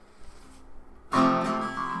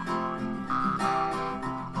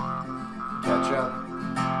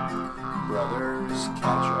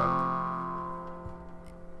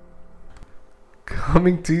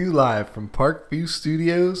Coming to you live from Parkview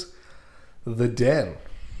Studios, The Den.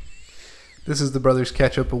 This is The Brothers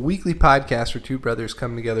Catch Up, a weekly podcast where two brothers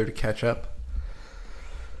come together to catch up.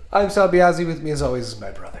 I'm Sal Biazzi. With me, as always, is my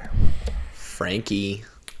brother, Frankie.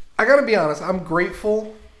 I gotta be honest, I'm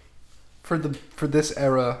grateful for this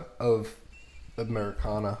era of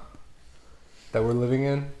Americana that we're living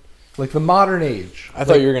in. Like the modern age. I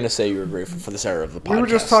thought you were going to say you were grateful for this era of the podcast. We were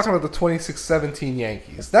just talking about the 26-17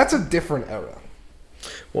 Yankees. That's a different era.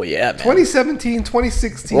 Well, yeah, man. 2017,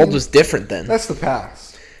 2016. The world was different then. That's the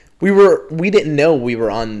past. We didn't know we were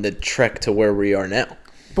on the trek to where we are now.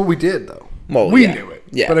 But we did, though. Well, we yeah. knew it.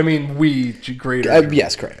 Yeah. But I mean, we greater.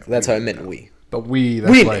 Yes, correct. That's how I meant we. But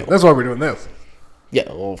that's why we're doing this.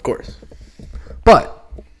 Yeah, well, of course.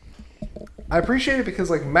 But I appreciate it because,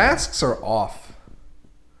 like, masks are off.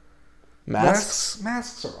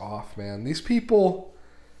 Masks are off, man. These people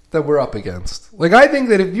that we're up against. Like, I think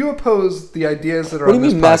that if you oppose the ideas that are What do on you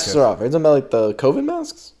this mean podcast, masks are off? Are you talking about, like, the COVID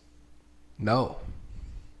masks? No.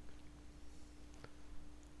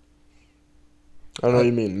 I don't know what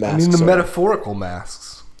you mean masks. I mean the are metaphorical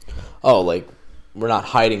masks. Oh, like, we're not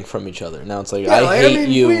hiding from each other. Now it's like, Yeah, I hate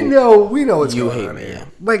you. We know what's you going hate on me, here. yeah.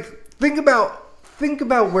 Like, think about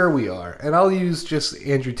where we are. And I'll use just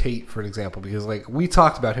Andrew Tate for an example because, like, we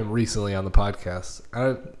talked about him recently on the podcast.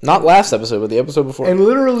 Not last episode, but the episode before. And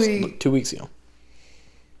literally 2 weeks ago.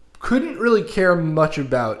 Couldn't really care much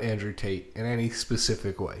about Andrew Tate in any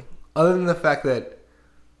specific way. Other than the fact that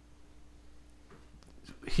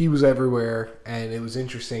he was everywhere and it was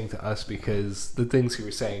interesting to us because the things he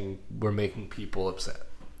was saying were making people upset.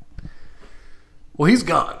 Well, he's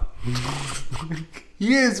gone.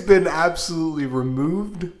 He has been absolutely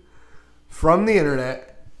removed from the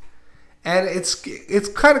internet. And it's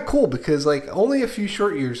kind of cool because, like, only a few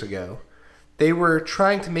short years ago, they were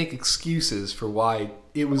trying to make excuses for why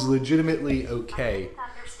it was legitimately okay.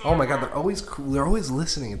 Oh my God, they're always cool. They're always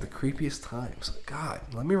listening at the creepiest times. God,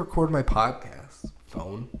 let me record my podcast,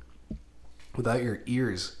 phone, without your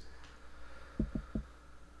ears.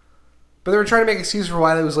 But they were trying to make excuses for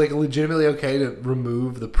why it was, like, legitimately okay to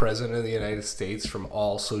remove the president of the United States from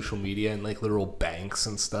all social media and, like, literal banks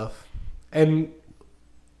and stuff. And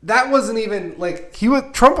that wasn't even, like,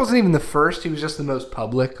 Trump wasn't even the first. He was just the most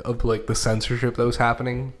public of, like, the censorship that was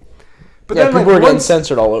happening. But yeah, then, people were getting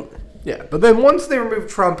censored all over. Yeah, but then once they removed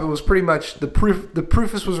Trump, it was pretty much the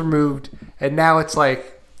preface was removed, and now it's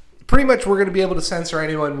like pretty much we're going to be able to censor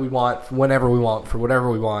anyone we want, whenever we want, for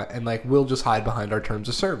whatever we want, and, like, we'll just hide behind our terms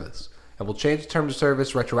of service. And we'll change the terms of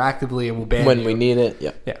service retroactively, and we'll ban when you. we need it.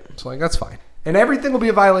 Yeah. Yeah, so, like, that's fine. And everything will be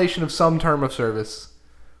a violation of some term of service,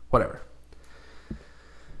 whatever.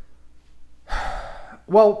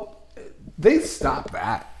 Well, they stopped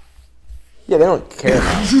that. Yeah, they don't care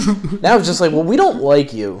now. Now it's just like, well, we don't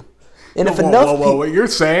like you. And if enough people... what you're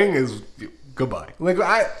saying is goodbye. Like,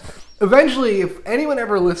 eventually, if anyone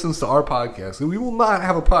ever listens to our podcast, we will not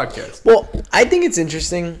have a podcast. Well, I think it's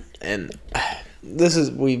interesting, and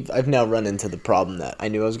I've now run into the problem that I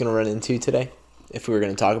knew I was going to run into today, if we were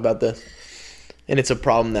going to talk about this. And it's a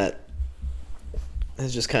problem that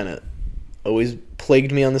has just kind of always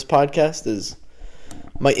plagued me on this podcast, is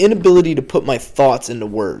my inability to put my thoughts into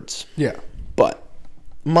words. Yeah. But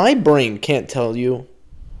my brain can't tell you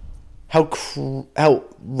how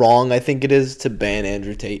wrong I think it is to ban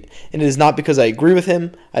Andrew Tate. And it is not because I agree with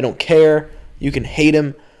him. I don't care. You can hate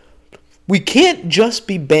him. We can't just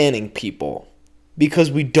be banning people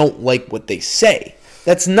because we don't like what they say.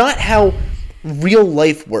 That's not how real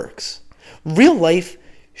life works. Real life,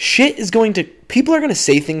 people are going to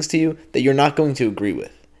say things to you that you're not going to agree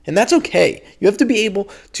with. And that's okay. You have to be able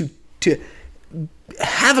to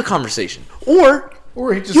have a conversation. Or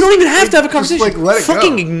you don't even have to have a conversation. Just, like, let it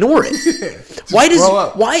fucking go. Ignore it.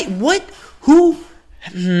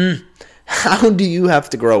 How do you have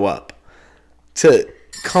to grow up to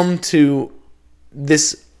come to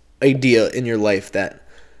this idea in your life that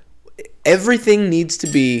everything needs to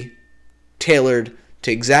be tailored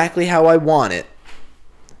to exactly how I want it,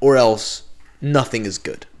 or else nothing is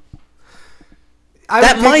good?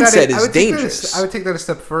 That mindset is dangerous. I would take that a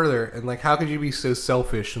step further. And, like, how could you be so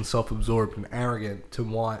selfish and self-absorbed and arrogant to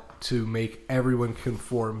want to make everyone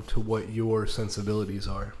conform to what your sensibilities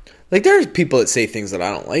are? Like, there are people that say things that I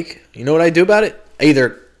don't like. You know what I do about it? I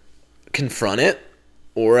either confront it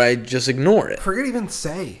or I just ignore it. Forget even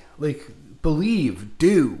say. Like, believe,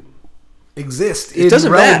 do, exist. It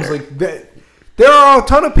doesn't matter. Like that. There are a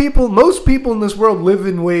ton of people. Most people in this world live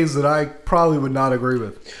in ways that I probably would not agree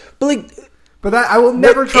with. But I will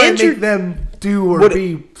never try to make them do or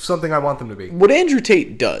be something I want them to be. What Andrew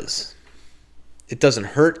Tate does, it doesn't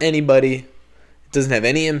hurt anybody. It doesn't have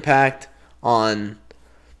any impact on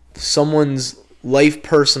someone's life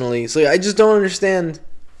personally. So I just don't understand.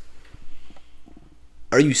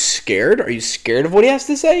 Are you scared? Are you scared of what he has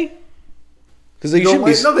to say? Because you should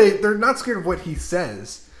be. No, they're not scared of what he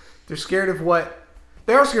says. They're scared of what.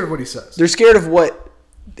 They are scared of what he says. They're scared of what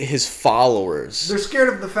his followers. They're scared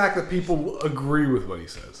of the fact that people agree with what he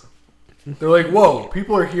says. They're like, whoa,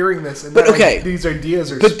 people are hearing this, and these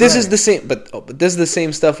ideas are. But this is the same. But this is the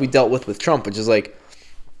same stuff we dealt with Trump, which is like,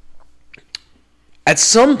 at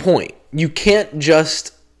some point, you can't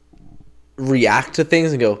just react to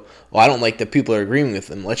things and go, "Well, I don't like that people are agreeing with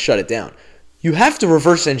them. Let's shut it down." You have to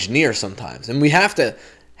reverse engineer sometimes, and we have to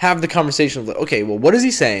have the conversation of like, okay, well, what is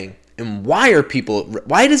he saying, and why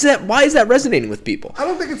is that resonating with people? I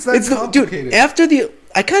don't think it's that complicated. Dude,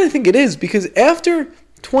 I kind of think it is, because after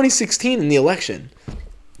 2016 in the election,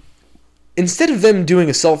 instead of them doing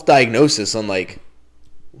a self-diagnosis on like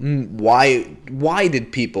why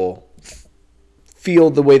did people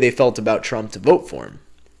feel the way they felt about Trump to vote for him,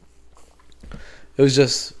 it was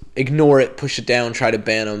just ignore it, push it down, try to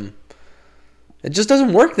ban him. It just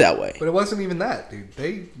doesn't work that way. But it wasn't even that, dude.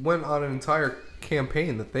 They went on an entire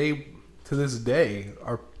campaign that they, to this day,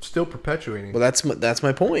 are still perpetuating. Well, that's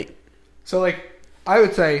my point. So, like, I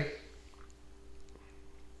would say,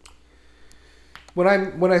 when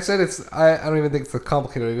I said I don't even think it's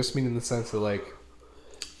complicated. I just mean in the sense that, like,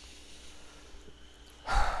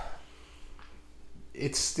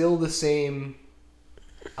 it's still the same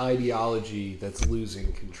ideology that's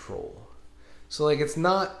losing control. So, like, it's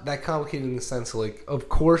not that complicated in the sense of, like, of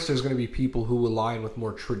course there's going to be people who align with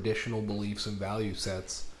more traditional beliefs and value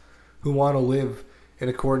sets, who want to live in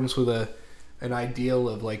accordance with an ideal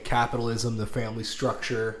of, like, capitalism, the family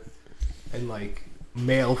structure, and, like,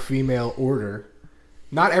 male-female order.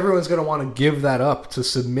 Not everyone's going to want to give that up to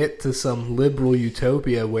submit to some liberal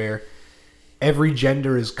utopia where every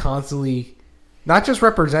gender is constantly not just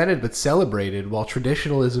represented but celebrated while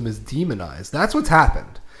traditionalism is demonized. That's what's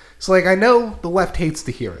happened. So, like, I know the left hates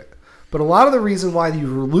to hear it, but a lot of the reason why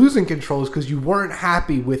you were losing control is because you weren't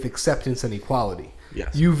happy with acceptance and equality.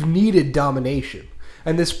 Yes. You've needed domination.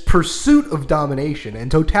 And this pursuit of domination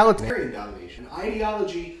and totalitarian domination,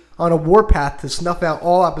 ideology on a warpath to snuff out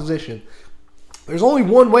all opposition, there's only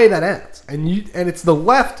one way that ends. And it's the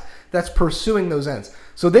left that's pursuing those ends.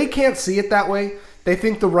 So they can't see it that way. They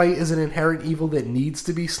think the right is an inherent evil that needs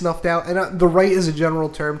to be snuffed out. And the right is a general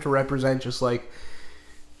term to represent just, like,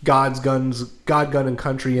 God, gun, and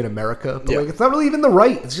country in America. But, like, it's not really even the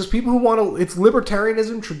right. It's just people who want to... It's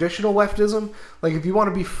libertarianism, traditional leftism. Like, if you want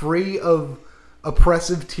to be free of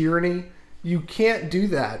oppressive tyranny, you can't do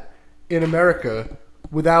that in America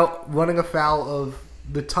without running afoul of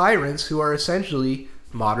the tyrants who are essentially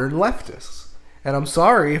modern leftists. And I'm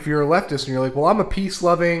sorry if you're a leftist and you're like, well, I'm a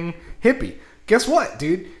peace-loving hippie. Guess what,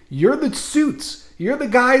 dude? You're the suits. You're the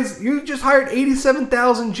guys. You just hired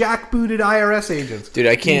 87,000 jackbooted IRS agents. Dude,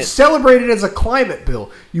 I can't. You celebrate it as a climate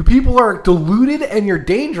bill. You people are deluded and you're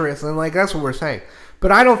dangerous. And, like, that's what we're saying.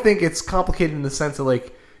 But I don't think it's complicated in the sense of,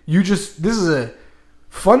 like, this is a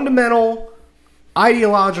fundamental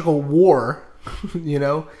ideological war, you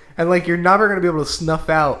know? And, like, you're never going to be able to snuff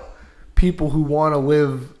out people who want to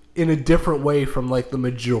live in a different way from, like, the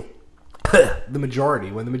majority.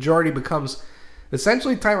 When the majority becomes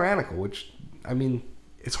essentially tyrannical, which... I mean,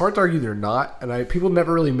 it's hard to argue they're not, and people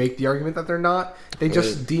never really make the argument that they're not. They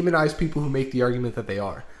just demonize people who make the argument that they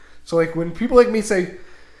are. So, like, when people like me say,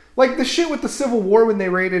 like, the shit with the Civil War when they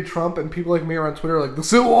raided Trump, and people like me are on Twitter like, the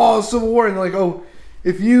Civil War, and they're like, oh,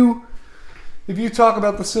 if you talk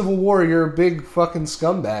about the Civil War, you're a big fucking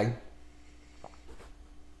scumbag.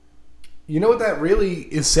 You know what that really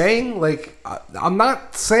is saying? Like, I'm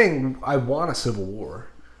not saying I want a Civil War.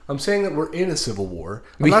 I'm saying that we're in a civil war.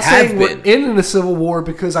 I'm not saying we're in a civil war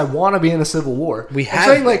because I want to be in a civil war. I'm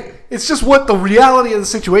saying, like, it's just what the reality of the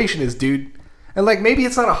situation is, dude. And, like, maybe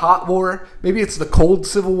it's not a hot war. Maybe it's the cold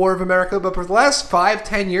Civil War of America. But for the last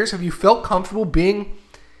 5-10 years, have you felt comfortable being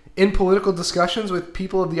in political discussions with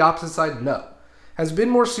people of the opposite side? No. Has it been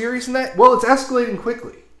more serious than that? Well, it's escalating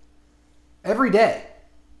quickly. Every day.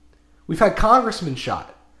 We've had congressmen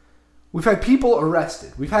shot. We've had people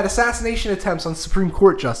arrested. We've had assassination attempts on Supreme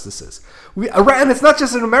Court justices. And it's not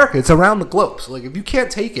just in America. It's around the globe. So, like, if you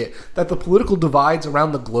can't take it that the political divides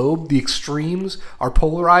around the globe, the extremes are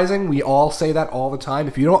polarizing, we all say that all the time.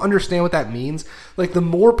 If you don't understand what that means, like, the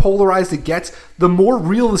more polarized it gets, the more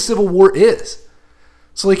real the Civil War is.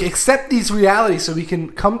 So, like, accept these realities so we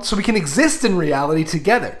can exist in reality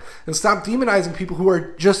together and stop demonizing people who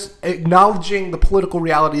are just acknowledging the political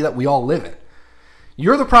reality that we all live in.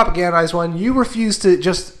 You're the propagandized one. You refuse to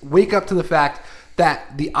just wake up to the fact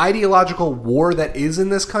that the ideological war that is in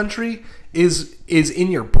this country is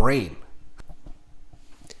in your brain.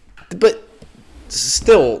 But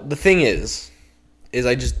still, the thing is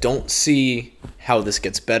I just don't see how this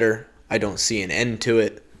gets better. I don't see an end to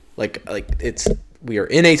it. We are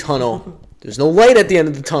in a tunnel. There's no light at the end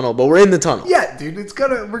of the tunnel, but we're in the tunnel. Yeah, dude,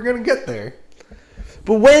 we're gonna get there.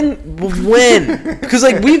 But when? Because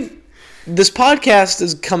this podcast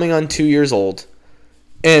is coming on 2 years old,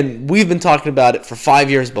 and we've been talking about it for 5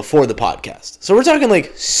 years before the podcast. So we're talking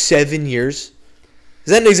like 7 years.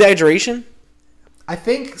 Is that an exaggeration? I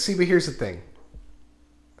think. See, but here's the thing.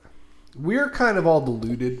 We're kind of all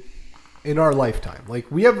deluded in our lifetime.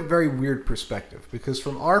 Like, we have a very weird perspective because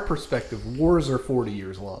from our perspective, wars are 40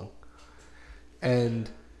 years long. And,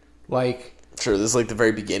 like... Sure, this is like the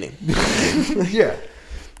very beginning. Yeah.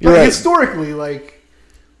 You're right. Historically, like,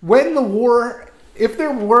 when the war... If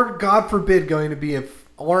there were, God forbid, going to be an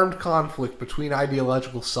armed conflict between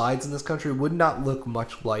ideological sides in this country, it would not look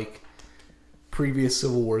much like previous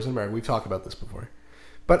civil wars in America. We've talked about this before.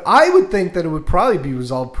 But I would think that it would probably be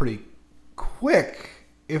resolved pretty quick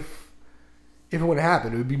if it would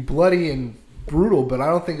happen. It would be bloody and brutal, but I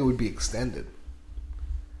don't think it would be extended.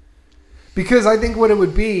 Because I think what it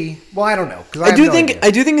would be, well, I don't know. I do think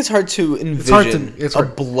it's hard to envision a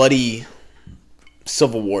bloody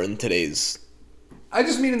civil war in today's I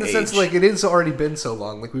just mean in the age. sense like it has already been so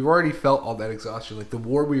long. Like we've already felt all that exhaustion. Like the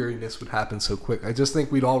war weariness would happen so quick. I just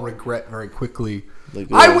think we'd all regret very quickly.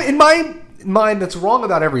 In my mind, that's wrong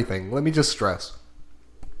about everything. Let me just stress.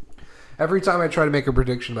 Every time I try to make a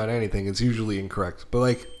prediction about anything, it's usually incorrect. But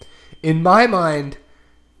like in my mind,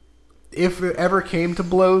 if it ever came to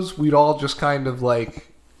blows, we'd all just kind of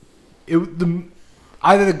like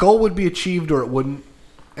either the goal would be achieved or it wouldn't,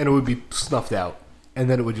 and it would be snuffed out. And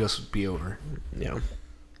then it would just be over. Yeah.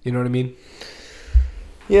 You know what I mean?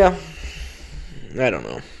 Yeah. I don't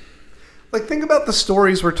know. Like, think about the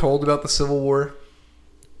stories we're told about the Civil War.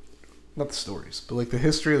 Not the stories, but, like, the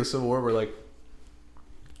history of the Civil War. We're like,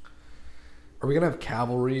 are we going to have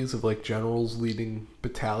cavalries of, like, generals leading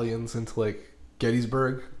battalions into, like,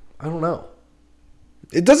 Gettysburg? I don't know.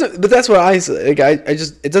 It doesn't, but that's what I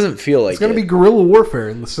just, it doesn't feel like it's going to be guerrilla warfare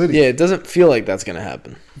in the city. Yeah, it doesn't feel like that's going to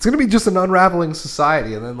happen. It's going to be just an unraveling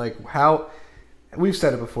society, and then, like, how, we've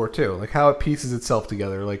said it before, too, like, how it pieces itself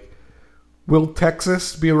together. Like, will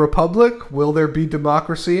Texas be a republic? Will there be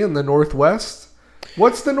democracy in the Northwest?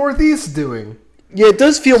 What's the Northeast doing? Yeah, it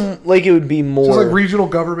does feel like it would be more... Just like regional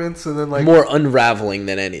governments and then like... More unraveling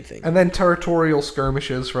than anything. And then territorial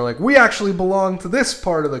skirmishes for like, we actually belong to this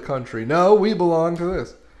part of the country. No, we belong to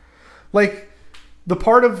this. Like, the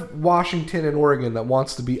part of Washington and Oregon that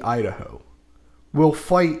wants to be Idaho will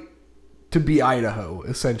fight to be Idaho,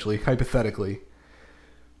 essentially, hypothetically.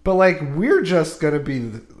 But like, we're just going to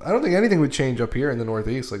be... I don't think anything would change up here in the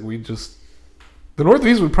Northeast. Like, we just... The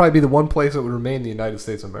Northeast would probably be the one place that would remain the United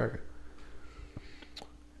States of America.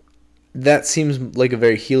 That seems like a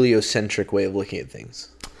very heliocentric way of looking at things.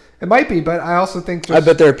 It might be, but I also think... I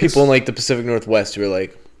bet there are people in like the Pacific Northwest who are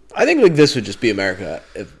like, I think like this would just be America.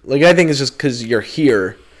 I think it's just because you're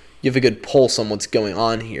here, you have a good pulse on what's going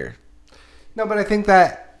on here. No, but I think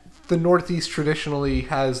that the Northeast traditionally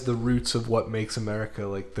has the roots of what makes America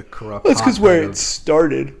like the corrupt... Well, that's because where it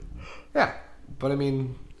started. Yeah, but I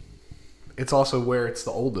mean, it's also where it's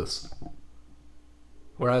the oldest.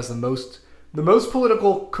 Whereas the most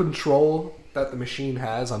political control that the machine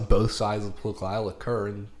has on both sides of the political aisle occur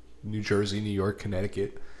in New Jersey, New York,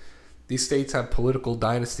 Connecticut. These states have political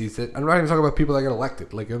dynasties that... I'm not even talking about people that get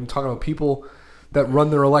elected. Like, I'm talking about people that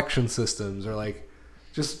run their election systems or, like,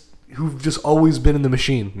 just... who've just always been in the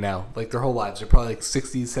machine now. Like, their whole lives. They're probably, like,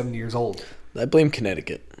 60, 70 years old. I blame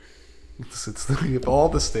Connecticut. It's all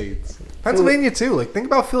the states. Pennsylvania, too. Like, think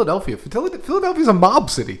about Philadelphia. Philadelphia's a mob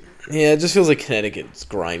city. Yeah, it just feels like Connecticut's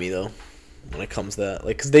grimy, though, when it comes to that.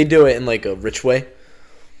 Like, because they do it in, like, a rich way.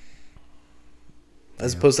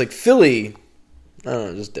 As opposed to, like, Philly, I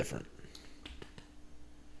don't know, just different.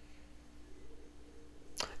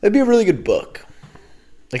 That'd be a really good book.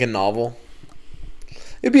 Like a novel.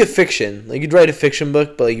 It'd be a fiction. Like, you'd write a fiction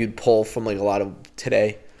book, but, like, you'd pull from, like, a lot of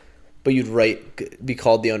today. But you'd be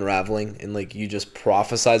called The Unraveling, and, like, you just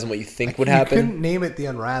prophesize on what you think would happen. You couldn't name it The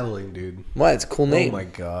Unraveling, dude. Why? It's a cool name. Oh, my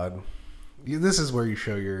God. This is where you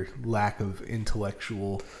show your lack of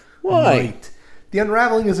intellectual Why? might. The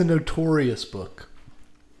Unraveling is a notorious book.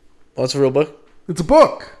 Oh, it's a real book? It's a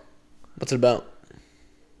book. What's it about?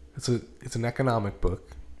 It's an economic book.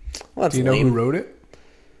 Well, that's Do you know lame. who wrote it?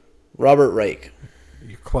 Robert Reich.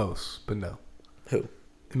 You're close, but no. Who?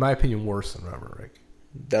 In my opinion, worse than Robert Reich.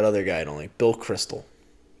 That other guy I don't like. Bill Crystal.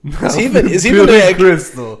 No, Is he even Billy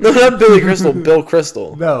Crystal. No, not Billy Crystal. Bill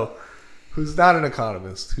Crystal. No. who's not an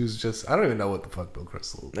economist, who's just, I don't even know what the fuck Bill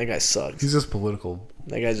Kristol is. That guy sucks. He's just political.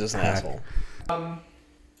 That guy's just an asshole.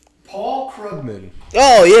 Paul Krugman.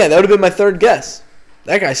 Oh, yeah, that would have been my third guess.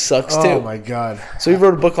 That guy sucks, too. Oh, my God. So you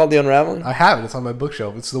wrote a book called The Unraveling? I have it. It's on my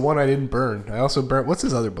bookshelf. It's the one I didn't burn. I also burnt... What's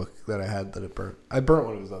his other book that I had that it burnt? I burnt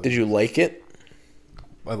one of his other Did you like it?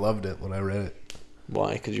 I loved it when I read it.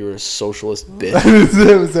 Why? Because you were a socialist bitch.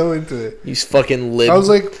 I was so into it. You fucking lib. I was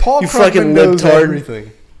like, Paul you Krugman fucking knows libtard.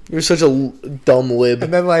 everything. You're such a dumb lib.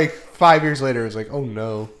 And then, like, 5 years later, it was like, oh,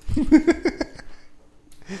 no.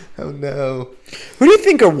 Oh, no. Who do you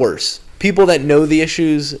think are worse? People that know the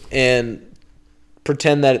issues and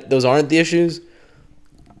pretend that those aren't the issues,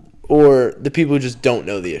 or the people who just don't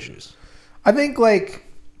know the issues? I think, like,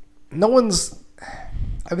 no one's...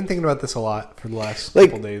 I've been thinking about this a lot for the last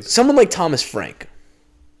Like, couple days. someone like Thomas Frank.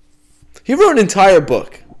 He wrote an entire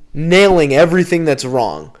book nailing everything that's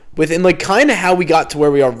wrong within, like, kind of how we got to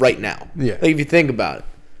where we are right now. Yeah. Like, if you think about it.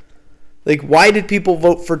 Like, why did people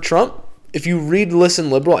vote for Trump? If you read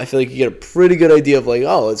Listen Liberal, I feel like you get a pretty good idea of, like,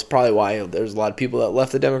 oh, it's probably why there's a lot of people that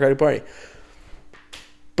left the Democratic Party.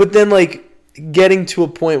 But then, like, getting to a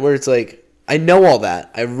point where it's like, I know all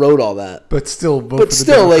that. I wrote all that. But still vote But for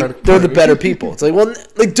still, the like, they're the better people. It's like, well,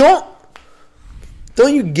 like, don't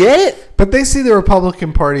you get it? But they see the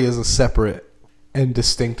Republican Party as a separate and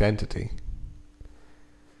distinct entity.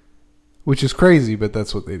 Which is crazy, but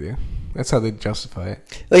that's what they do. That's how they justify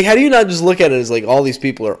it. Like, how do you not just look at it as, like, all these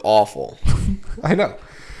people are awful? I know.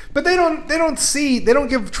 But they don't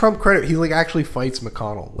give Trump credit. He, like, actually fights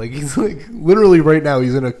McConnell. Like, he's, like, literally right now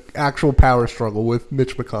he's in an actual power struggle with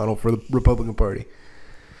Mitch McConnell for the Republican Party.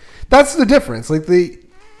 That's the difference. Like,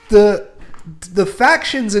 the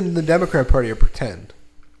factions in the Democrat Party are pretend.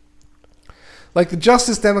 Like, the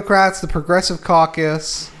Justice Democrats, the Progressive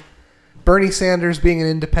Caucus, Bernie Sanders being an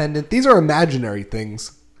independent, these are imaginary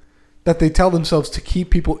things that they tell themselves to keep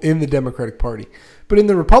people in the Democratic Party. But in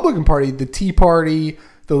the Republican Party, the Tea Party,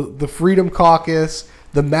 the Freedom Caucus,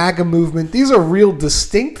 the MAGA movement, these are real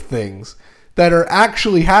distinct things that are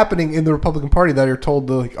actually happening in the Republican Party that are told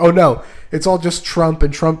to, like, oh no, it's all just Trump,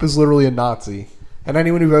 and Trump is literally a Nazi. And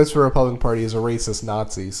anyone who votes for the Republican Party is a racist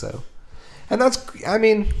Nazi, so... And that's, I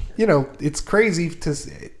mean, you know, it's crazy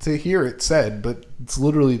to hear it said, but it's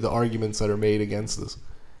literally the arguments that are made against this.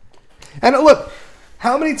 And look,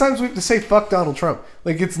 how many times we have to say fuck Donald Trump?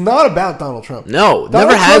 Like, it's not about Donald Trump. No, Donald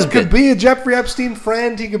never has Trump been. could be a Jeffrey Epstein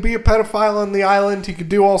friend. He could be a pedophile on the island. He could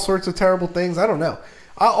do all sorts of terrible things. I don't know.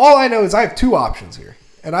 All I know is I have two options here.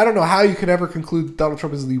 And I don't know how you could ever conclude Donald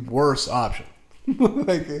Trump is the worst option.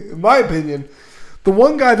 Like, in my opinion... The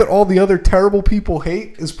one guy that all the other terrible people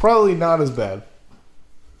hate is probably not as bad.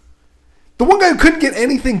 The one guy who couldn't get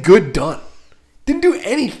anything good done. Didn't do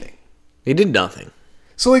anything. He did nothing.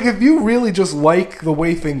 So, like, if you really just like the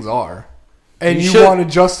way things are, and you should. want to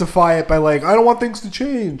justify it by, like, I don't want things to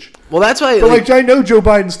change. Well, that's why... But, like, I know Joe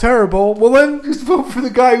Biden's terrible. Well, then just vote for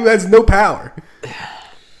the guy who has no power.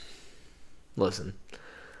 Listen.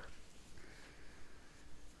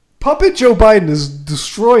 Puppet Joe Biden is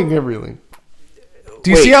destroying everything. Do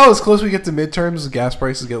you see how as close we get to midterms, the gas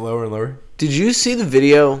prices get lower and lower? Did you see the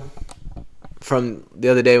video from the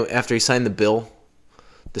other day after he signed the bill,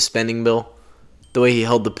 the spending bill, the way he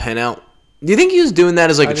held the pen out? Do you think he was doing that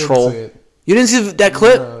as, like, a troll? See it. You didn't see that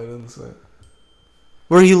clip? No, I didn't see it.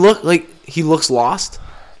 Where he looks lost?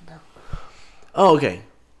 No. Oh, okay.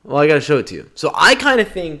 Well, I got to show it to you. So I kind of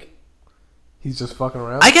think... He's just fucking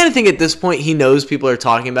around? I kind of think at this point he knows people are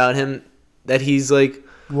talking about him, that he's, like...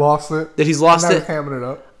 Lost it? That he's lost now it? Hamming it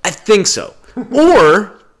up? I think so.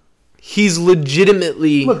 Or he's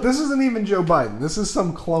legitimately... Look, this isn't even Joe Biden. This is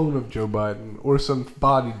some clone of Joe Biden or some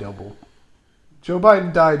body double. Joe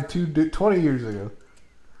Biden died 20 years ago.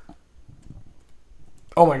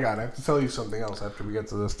 Oh my god, I have to tell you something else after we get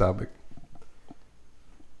to this topic.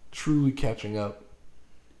 Truly catching up.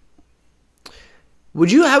 How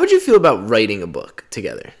would you feel about writing a book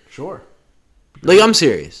together? Sure. Like, I'm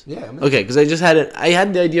serious. Yeah. I'm Okay, because I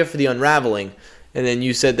had the idea for the Unraveling, and then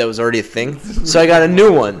you said that was already a thing. So I got a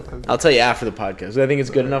new one. I'll tell you after the podcast. I think it's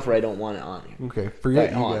good enough where I don't want it on here. Okay,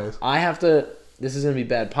 forget Right, you guys. I have to... This is going to be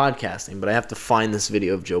bad podcasting, but I have to find this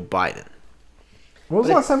video of Joe Biden. When was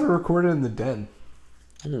the last time we recorded in the den?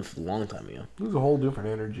 I don't know, a long time ago. There's a whole different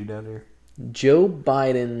energy down here. Joe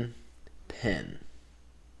Biden pen.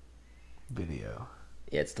 Video.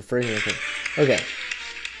 Yeah, it's the first thing. Okay.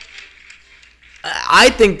 I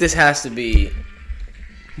think this has to be...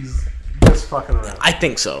 He's just fucking around. I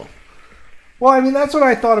think so. Well, I mean, that's what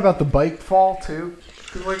I thought about the bike fall, too.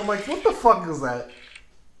 Because, like, I'm like, what the fuck is that?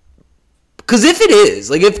 Because if it is,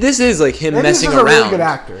 like, if this is, like, him Maybe messing he's just around. a really good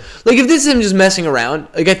actor. Like, if this is him just messing around,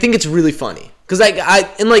 like, I think it's really funny. Because,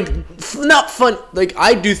 not fun. Like,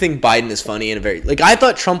 I do think Biden is funny in a very... Like, I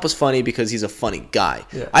thought Trump was funny because he's a funny guy.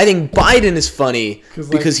 Yeah. I think Biden is funny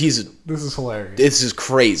because he's... This is hilarious. This is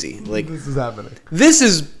crazy. Like, this is happening.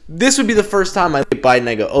 This would be the first time I look at Biden and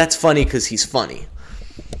I go, oh, that's funny because he's funny.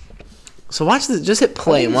 So watch this. Just hit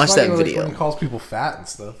play and watch that video. When he calls people fat and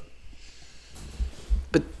stuff.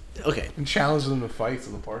 But, okay. And challenges them to fights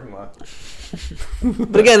in the parking lot.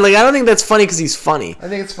 But again, like, I don't think that's funny because he's funny. I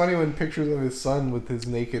think it's funny when pictures of his son with his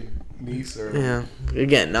naked niece are... Yeah.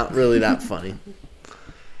 Again, not really that funny.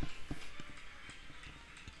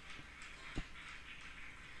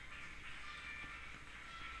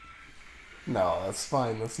 No, that's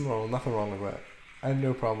fine. That's normal. Nothing wrong with that. I have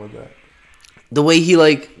no problem with that. The way he,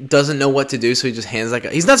 like, doesn't know what to do, so he just hands that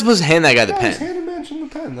guy... He's not supposed to hand that guy the pen. He's handing Manchin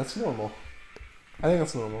the pen. That's normal. I think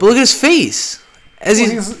that's normal. But look at his face.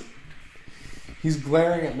 He's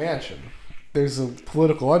glaring at Manchin. There's a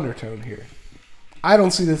political undertone here. I don't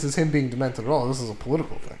see this as him being demented at all. This is a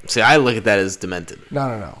political thing. See, I look at that as demented.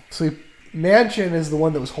 No. See, Manchin is the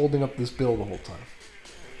one that was holding up this bill the whole time.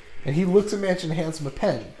 And he looks at Manchin and hands him a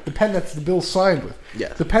pen. The pen that's the bill signed with.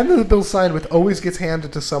 Yeah. The pen that the bill's signed with always gets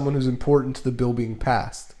handed to someone who's important to the bill being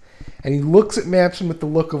passed. And he looks at Manchin with the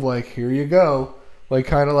look of, like, here you go. Like,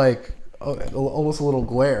 kind of like, almost a little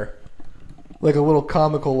glare. Like a little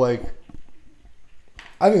comical, like...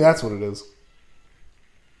 I think that's what it is.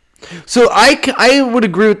 So I would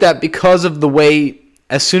agree with that because of the way,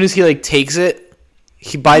 as soon as he, like, takes it,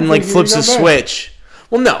 Biden, like, flips a switch.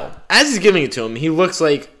 Well, no. As he's giving it to him, he looks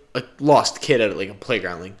like a lost kid at, like, a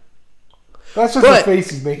playground. Like, that's just the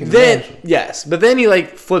face he's making. Then, yes, but then he,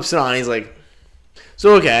 like, flips it on. And he's like,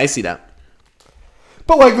 so, okay, I see that.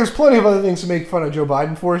 But, like, there's plenty of other things to make fun of Joe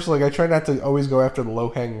Biden for. So, like, I try not to always go after the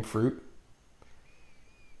low-hanging fruit.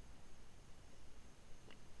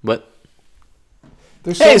 What?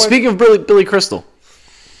 Hey, speaking of Billy Crystal.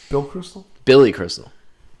 Bill Crystal? Billy Crystal.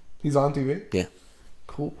 He's on TV? Yeah.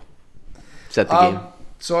 Cool. Is that the game?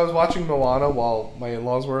 So I was watching Moana while my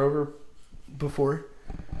in-laws were over before.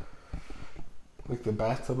 Like the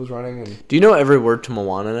bathtub was running. And do you know every word to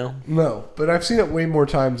Moana now? No, but I've seen it way more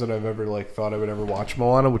times than I've ever like thought I would ever watch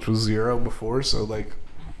Moana, which was 0 before. So like,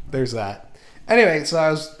 there's that. Anyway, so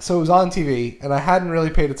it was on TV, and I hadn't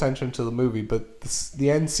really paid attention to the movie, but the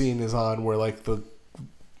end scene is on where like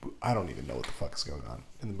I don't even know what the fuck is going on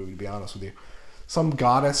in the movie, to be honest with you. Some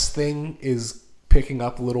goddess thing is picking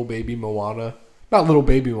up little baby Moana. Not little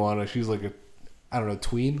baby Moana. She's like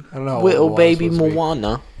tween. I don't know. Little baby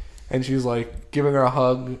Moana. And she's like giving her a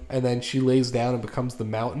hug, and then she lays down and becomes the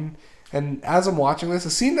mountain. And as I'm watching this,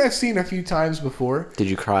 a scene that I've seen a few times before. Did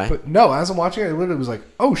you cry? But no, as I'm watching it, I literally was like,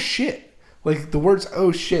 oh shit. Like, the words,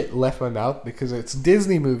 oh shit, left my mouth because it's a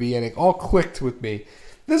Disney movie and it all clicked with me.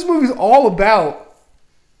 This movie's all about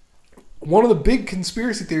one of the big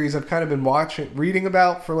conspiracy theories I've kind of been reading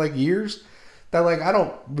about for, like, years. That, like, I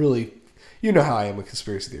don't really... You know how I am with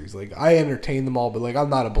conspiracy theories. Like, I entertain them all, but, like, I'm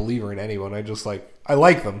not a believer in anyone. I just, like... I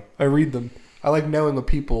like them. I read them. I like knowing what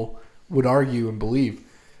people would argue and believe.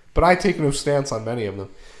 But I take no stance on many of them.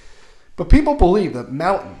 But people believe that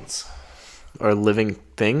mountains... are living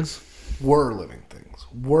things? Were living things.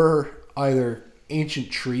 Were either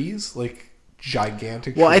ancient trees, like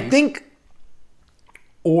gigantic trees. Well, I think...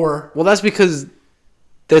 Or... Well, that's because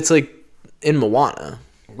that's, like, in Moana.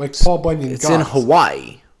 Like Paul Bunyan It's in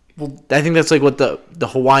Hawaii. Well, I think that's, like, what the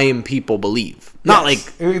Hawaiian people believe. Not,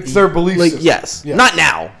 yes, like... It's their belief system. Yes. Not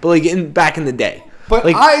now, but, like, back in the day. But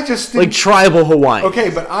like, I just didn't... Like tribal Hawaii. Okay,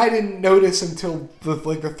 but I didn't notice until the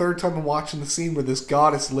third time I'm watching the scene where this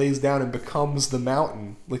goddess lays down and becomes the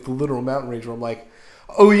mountain, like the literal mountain range, where I'm like,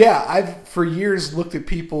 oh yeah, I've for years looked at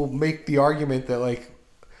people make the argument that like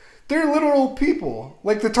they're literal people,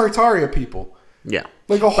 like the Tartaria people. Yeah.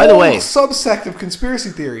 Like a whole subsect of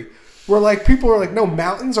conspiracy theory where like people are like, no,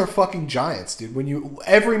 mountains are fucking giants, dude. When you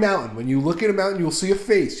look at a mountain, you'll see a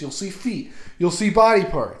face, you'll see feet. You'll see body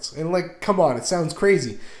parts. And, like, come on, it sounds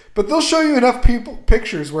crazy. But they'll show you enough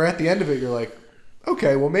pictures where at the end of it, you're like,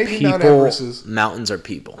 okay, well, maybe Mount Everest is... Mountains are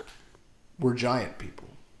people. We're giant people.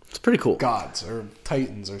 It's pretty cool. Gods or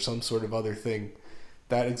titans or some sort of other thing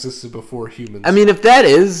that existed before humans. I mean, if that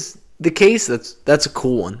is the case, that's a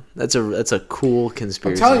cool one. That's a cool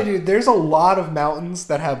conspiracy. I'm telling you, dude, there's a lot of mountains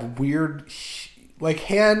that have weird... like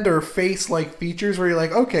hand or face like features where you're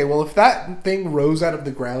like, okay, well if that thing rose out of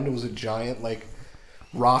the ground and was a giant like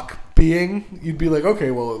rock being, you'd be like,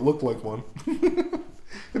 okay, well it looked like one.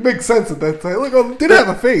 It makes sense at that time. Like, oh, it did have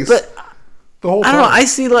a face. But the whole time. I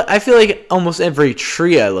don't know. I feel like almost every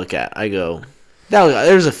tree I look at, I go,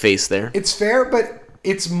 There's a face there. It's fair, but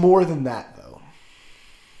it's more than that, though.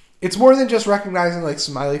 It's more than just recognizing, like,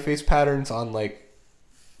 smiley face patterns on, like,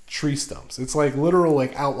 tree stumps. It's, like, literal,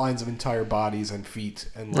 like, outlines of entire bodies and feet.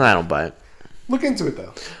 And like, I don't buy it. Look into it,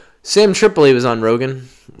 though. Sam Tripoli was on Rogan,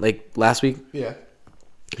 like, last week. Yeah.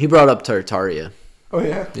 He brought up Tartaria. Oh,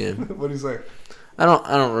 yeah? Yeah. What did he say? I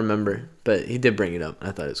don't remember, but he did bring it up.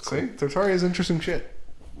 I thought it was cool. See? Tartaria is interesting shit.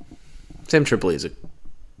 Sam Tripoli is a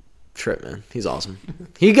trip, man. He's awesome.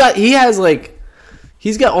 He's got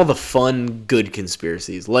all the fun, good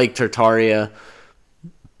conspiracies, like Tartaria,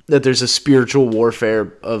 that there's a spiritual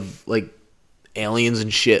warfare of, like, aliens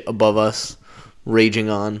and shit above us raging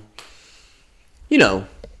on. You know,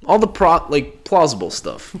 all the plausible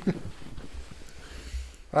stuff.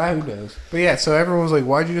 Who knows? But yeah, so everyone was like,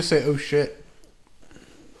 why'd you just say, oh shit?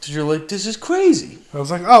 Because you're like, this is crazy. I was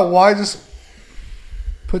like, oh, why just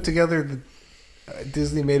put together the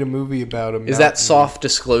Disney made a movie about him? Is that soft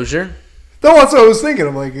disclosure? No, that's what I was thinking.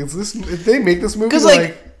 I'm like, if they make this movie, because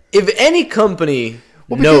like, if any company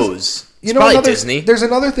knows, it's probably Disney. There's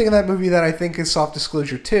another thing in that movie that I think is soft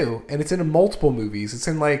disclosure too, and it's in multiple movies. It's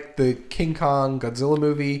in like the King Kong Godzilla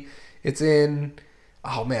movie. It's in,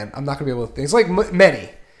 oh man, I'm not gonna be able to think. It's like many,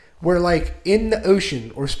 where like in the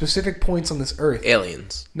ocean or specific points on this earth,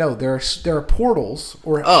 aliens. No, there are portals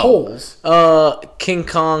or holes. King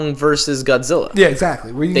Kong versus Godzilla. Yeah,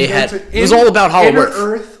 exactly. Where you it was all about Hollow inner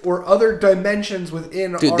Earth or other dimensions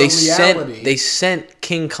within our reality. They sent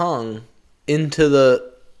King Kong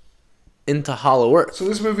into Hollow Earth. So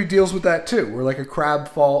this movie deals with that too, where like a crab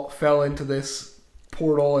fell into this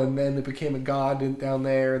portal and then it became a god down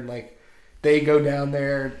there, and like they go down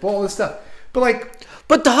there and all this stuff.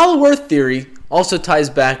 But the Hollow Earth theory also ties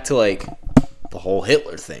back to like the whole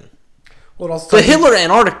Hitler thing. Well, it also the Hitler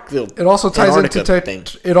Antarctica. It also ties into thing.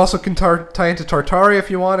 It also can tie into Tartaria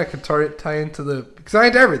if you want. It can tie into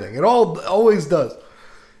everything. It always does.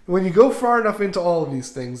 When you go far enough into all of these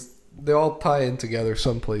things, they all tie in together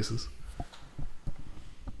some places.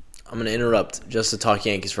 I'm going to interrupt just to talk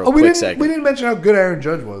Yankees for a quick second. We didn't mention how good Aaron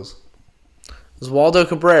Judge was. Oswaldo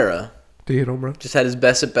Cabrera. Did he hit home run? Just had his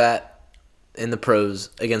best at bat in the pros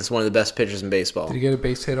against one of the best pitchers in baseball. Did he get a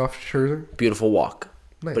base hit off Scherzer? Beautiful walk.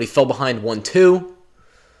 Nice. But he fell behind 1-2,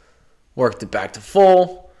 worked it back to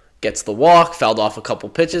full, gets the walk, fouled off a couple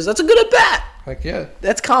pitches. That's a good at bat. Heck yeah.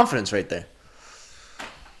 That's confidence right there.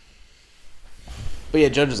 But yeah,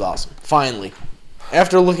 Judge is awesome. Finally.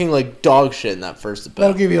 After looking like dog shit in that first at bat.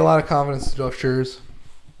 That'll give you a lot of confidence to off Scherzer.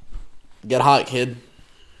 Get hot, kid.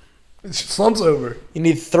 Slump's over. You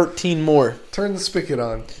need 13 more. Turn the spigot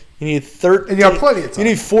on. You need 13. And you got plenty of time.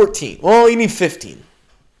 You need 14. Well, you need 15.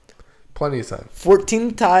 Plenty of time. 14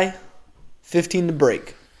 to tie, 15 to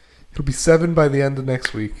break. It'll be 7 by the end of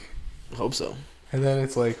next week. I hope so. And then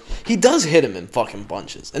it's like... He does hit him in fucking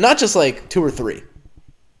bunches. And not just like 2 or 3.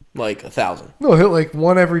 Like 1,000. No, he'll hit like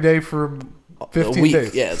one every day for 15 a week.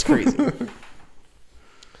 days. Yeah, it's crazy.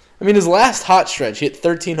 I mean, his last hot stretch, he hit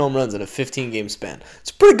 13 home runs in a 15-game span.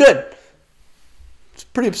 It's pretty good. It's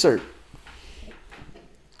pretty absurd.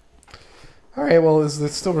 All right, well, is it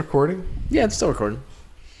still recording? Yeah, it's still recording.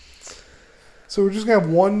 So we're just going to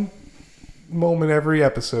have one moment every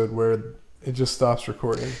episode where it just stops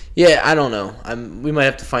recording. Yeah, I don't know. We might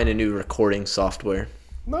have to find a new recording software.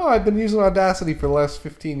 No, I've been using Audacity for the last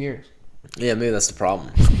 15 years. Yeah, maybe that's the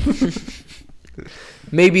problem.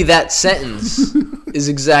 Maybe that sentence is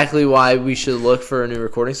exactly why we should look for a new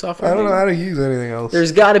recording software. I don't know how to use anything else.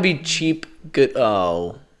 There's got to be cheap, good...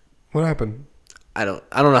 Oh. What happened? I don't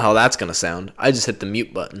know how that's going to sound. I just hit the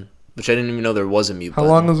mute button, which I didn't even know there was a mute button.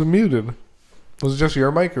 How long was it muted? Was it just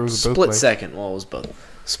your mic or was it both mics? Split second. Well, it was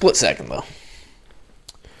both. Split second, though.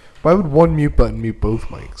 Why would one mute button mute both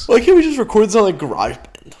mics? Why can't we just record this on like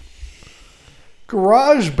GarageBand?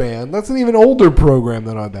 GarageBand? That's an even older program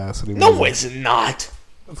than Audacity. No, it's not.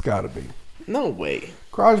 It's got to be. No way.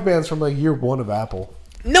 GarageBand's from like year 1 of Apple.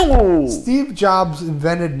 No. Steve Jobs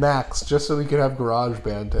invented Macs just so he could have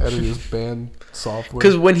GarageBand to edit his band software.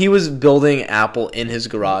 Because when he was building Apple in his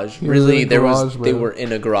garage, they were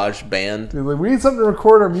in a garage band. They're like, we need something to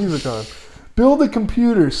record our music on. Build a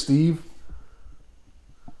computer, Steve.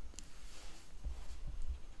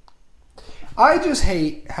 I just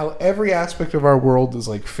hate how every aspect of our world is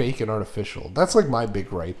like fake and artificial. That's like my big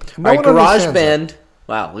gripe. All right, GarageBand.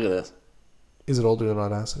 Wow, look at this. Is it older than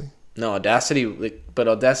Audacity? No, Audacity, but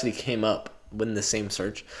Audacity came up within the same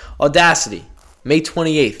search. Audacity, May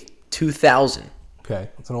 28th, 2000. Okay,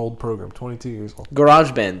 it's an old program, 22 years old.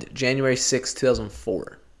 GarageBand, January 6th,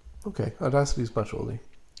 2004. Okay, Audacity's much older.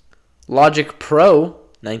 Logic Pro,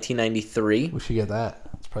 1993. We should get that.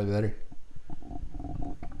 It's probably better.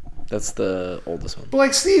 That's the oldest one. But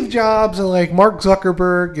like Steve Jobs and like Mark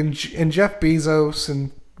Zuckerberg and Jeff Bezos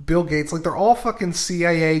and Bill Gates, like they're all fucking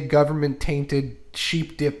CIA government tainted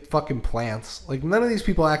sheep dip fucking plants. Like none of these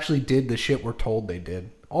people actually did the shit we're told they did.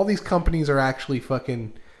 All these companies are actually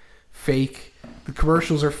fucking fake. The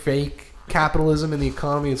commercials are fake. Capitalism and the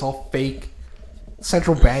economy is all fake.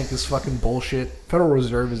 Central bank is fucking bullshit. Federal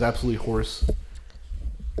Reserve is absolutely horse.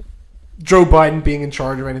 Joe Biden being in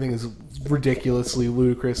charge of anything is ridiculously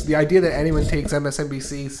ludicrous. The idea that anyone takes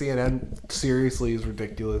MSNBC, CNN seriously is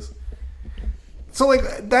ridiculous. So,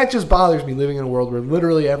 like, that just bothers me, living in a world where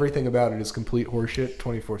literally everything about it is complete horseshit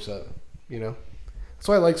 24/7, you know? That's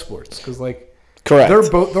why I like sports, because, like, correct.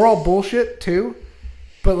 They're all bullshit, too,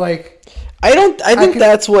 but, like... I think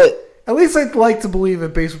that's what... At least I'd like to believe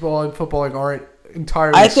that baseball and football, like, aren't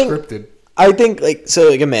entirely scripted. I think, like, so,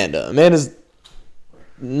 like, Amanda's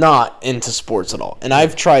not into sports at all, and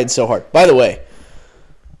I've tried so hard. By the way,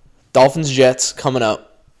 Dolphins-Jets coming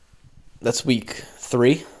up. That's week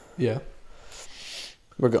 3. Yeah.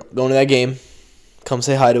 We're going to that game. Come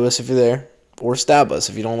say hi to us if you're there, or stab us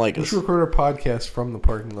if you don't like us. We should record our podcast from the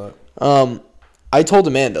parking lot. I told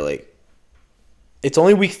Amanda, like, it's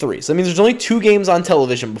only week 3, so that means there's only 2 games on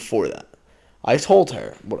television before that. I told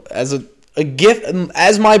her, as a gift,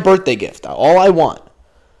 as my birthday gift, all I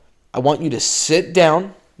want you to sit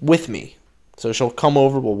down with me. So she'll come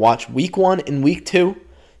over, we'll watch week 1 and week 2. You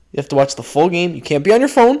have to watch the full game. You can't be on your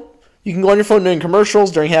phone. You can go on your phone during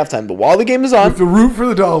commercials, during halftime, but while the game is on, you have to root for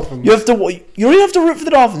the Dolphins. You don't even have to root for the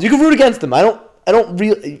Dolphins. You can root against them. I don't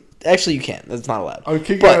really. Actually, you can't. That's not allowed. I'll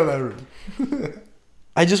kick you out of that room.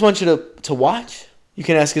 I just want you to watch. You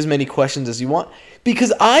can ask as many questions as you want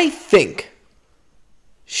because I think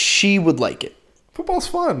she would like it. Football's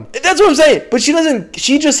fun. That's what I'm saying. But she doesn't.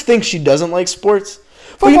 She just thinks she doesn't like sports.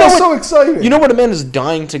 Football's so exciting. You know what Amanda's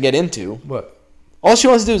dying to get into? What? All she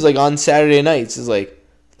wants to do is, like, on Saturday nights is like,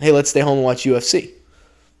 hey, let's stay home and watch UFC.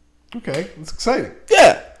 Okay, it's exciting.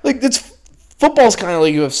 Yeah, like football's kind of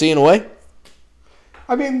like UFC in a way.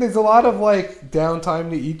 I mean, there's a lot of like downtime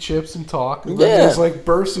to eat chips and talk, and then there's like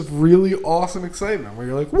bursts of really awesome excitement where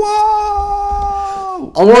you're like,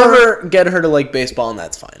 "Whoa!" I'll never get her to like baseball, and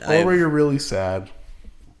that's fine. Or where you're really sad.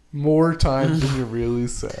 More times than you're really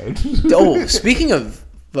sad. Oh, speaking of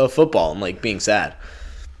football and like being sad,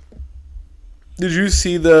 did you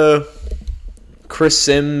see the Chris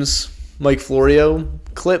Sims, Mike Florio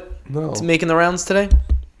clip? No. It's making the rounds today?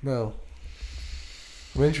 No.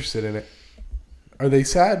 I'm interested in it. Are they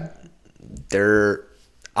sad?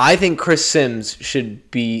 I think Chris Sims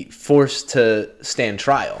should be forced to stand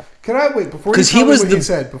trial. Can I wait before you tell me what he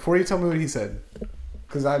said? Before you tell me what he said,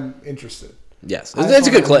 because I'm interested. Yes, it's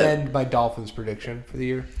a good clip. I end my Dolphins prediction for the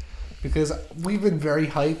year because we've been very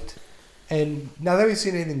hyped, and now that we've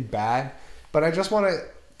seen anything bad, but I just want to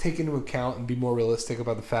take into account and be more realistic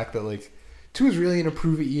about the fact that like Tua is really in a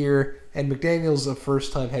prove it year, and McDaniel's a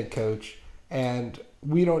first time head coach, and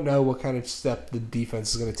we don't know what kind of step the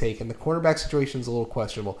defense is going to take, and the cornerback situation is a little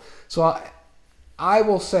questionable. So I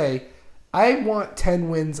will say I want 10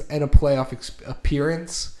 wins and a playoff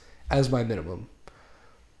appearance as my minimum.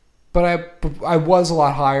 But I was a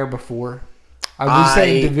lot higher before. I was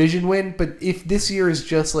saying division win, but if this year is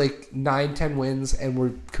just like 9-10 wins and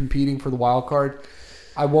we're competing for the wild card,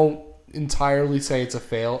 I won't entirely say it's a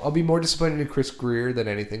fail. I'll be more disappointed in Chris Greer than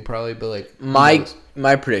anything probably, but like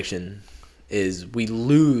my prediction is we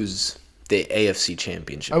lose the AFC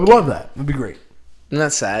Championship. I would love that. It'd be great. Isn't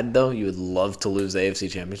that sad though? You would love to lose the AFC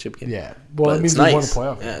Championship game. Yeah. Well, it means nice. we won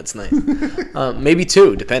a playoff. Yeah, it's nice. Maybe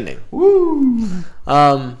 2, depending. Woo!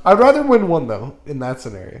 I'd rather win 1 though in that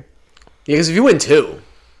scenario. Yeah, because if you win 2,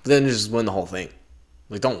 then just win the whole thing.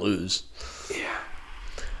 Like, don't lose.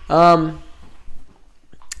 Yeah.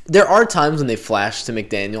 There are times when they flash to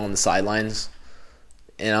McDaniel on the sidelines,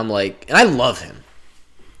 and I'm like, and I love him,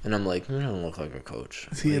 and I'm like, he doesn't look like a coach.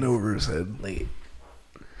 Is he in over his head? Like,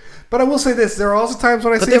 but I will say this: there are also times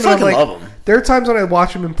when I see him, and I'm like, love him. There are times when I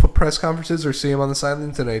watch him in press conferences or see him on the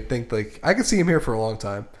sidelines, and I think like I could see him here for a long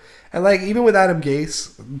time. And like even with Adam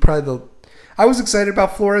Gase, I was excited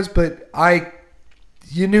about Flores, but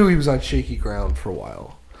you knew he was on shaky ground for a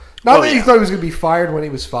while. Not that you thought he was going to be fired when he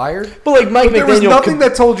was fired, but like Mike McDaniel, there was nothing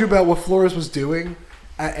that told you about what Flores was doing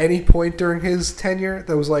at any point during his tenure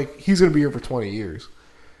that was like he's going to be here for 20 years.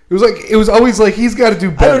 It was always like he's got to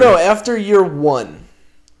do better. I don't know. After year 1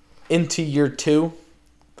 into year 2,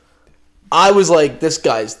 I was like, this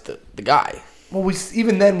guy's the guy. Well,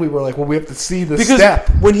 even then we were like, well, we have to see the step.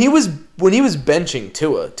 When he was benching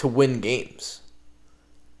Tua to win games,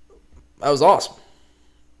 that was awesome.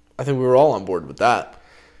 I think we were all on board with that.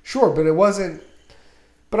 Sure, but it wasn't.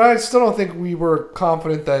 But I still don't think we were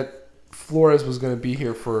confident that Flores was going to be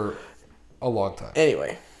here for a long time.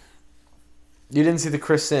 Anyway, you didn't see the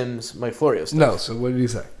Chris Sims, Mike Florio stuff. No, so what did he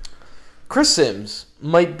say? Chris Sims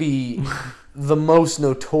might be the most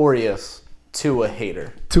notorious Tua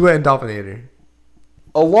hater. Tua and Dolphin hater.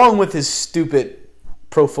 Along with his stupid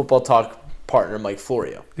Pro Football Talk partner, Mike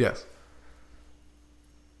Florio. Yes.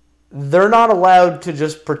 They're not allowed to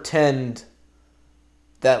just pretend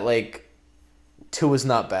that, like, Tua's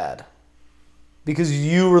not bad. Because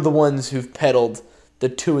you were the ones who've peddled the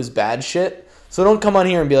Tua's bad shit. So don't come on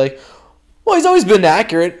here and be like, well, he's always been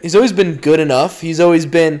accurate. He's always been good enough. He's always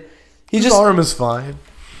been... His arm is fine.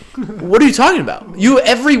 What are you talking about?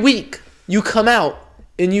 Every week, you come out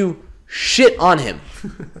and you shit on him.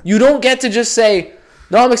 You don't get to just say,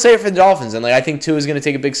 no, I'm excited for the Dolphins, and like I think Tua is going to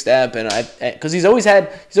take a big step, and because he's always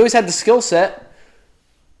had the skill set.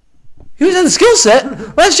 He always had the skill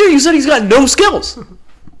set. Last year, you said he's got no skills.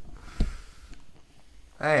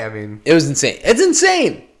 Hey, I mean, it was insane. It's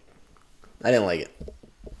insane. I didn't like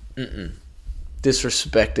it.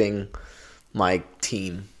 Disrespecting my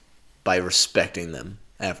team by respecting them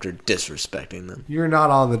after disrespecting them. You're not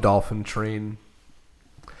on the Dolphin train.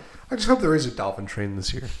 I just hope there is a Dolphin train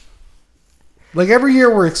this year. Like every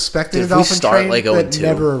year we're expecting a Dolphin train like that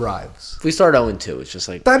never arrives. If we start 0-2, it's just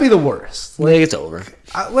like... That'd be the worst. Like, it's over.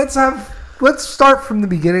 Let's start from the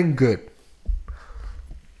beginning good.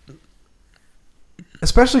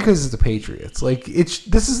 Especially because it's the Patriots. Like this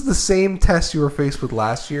is the same test you were faced with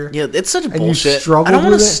last year. Yeah, it's such bullshit. You struggled I don't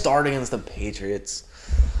want with to it. start against the Patriots.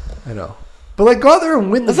 I know. But like go out there and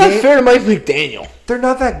win the game. That's not fair to Mike McDaniel. They're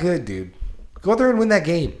not that good, dude. Go out there and win that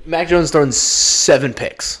game. Mac Jones throwing 7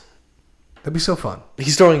 picks. That'd be so fun.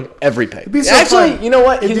 He's throwing every pick. It'd be so Actually, fun. You know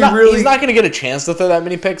what? He's not going to get a chance to throw that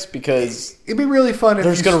many picks because it'd be really fun if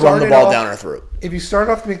they're just going to run the ball down our throat. If you start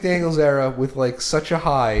off the McDaniels era with like such a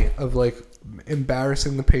high of like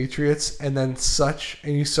embarrassing the Patriots, and then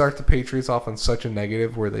you start the Patriots off on such a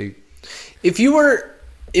negative where they. If you were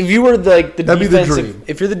like the That'd defensive, be the dream.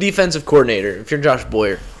 If you're the defensive coordinator, if you're Josh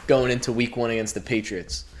Boyer going into Week 1 against the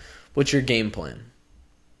Patriots, what's your game plan?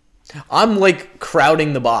 I'm like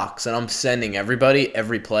crowding the box and I'm sending everybody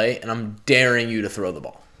every play and I'm daring you to throw the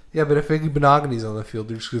ball. Yeah, but if Iggy Benogany's on the field,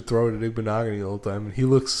 they're just gonna throw it at Iggy Benogany all the time, and he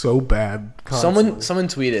looks so bad. Constantly. Someone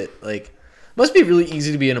tweeted like, must be really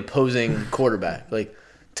easy to be an opposing quarterback, like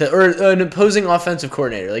or an opposing offensive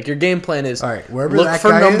coordinator. Like your game plan is, all right, wherever look that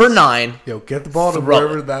for guy number is, 9. Yo, get the ball to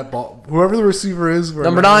wherever the receiver is.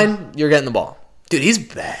 Number 9, you're getting the ball. Dude, he's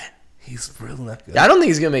bad. He's really not good. I don't think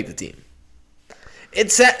he's gonna make the team. It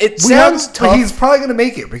sounds tough. But he's probably going to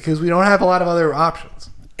make it because we don't have a lot of other options.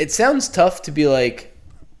 It sounds tough to be like...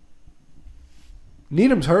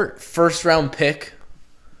 Needham's hurt. First round pick,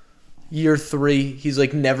 year 3. He's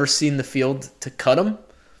like never seen the field to cut him.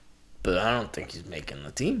 But I don't think he's making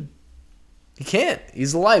the team. He can't.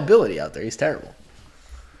 He's a liability out there. He's terrible.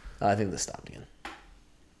 I think this stopped again.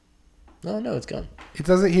 No, it's gone. He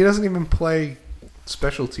doesn't even play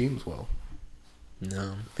special teams well.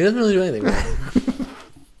 No. He doesn't really do anything well.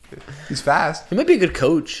 He's fast. He might be a good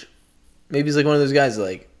coach. Maybe he's like one of those guys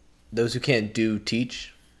like those who can't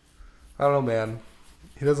teach. I don't know, man.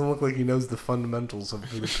 He doesn't look like he knows the fundamentals of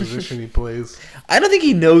the position he plays. I don't think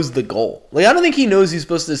he knows the goal. Like I don't think he knows he's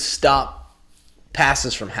supposed to stop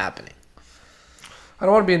passes from happening. I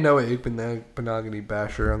don't want to be a Noah Benogany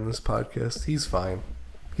basher on this podcast. He's fine.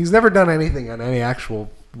 He's never done anything in any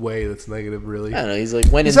actual way that's negative, really. I don't know.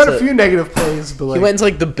 He's had a few negative plays, but he went into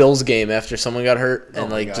like the Bills game after someone got hurt and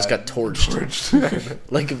just got torched,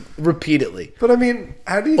 like repeatedly. But I mean,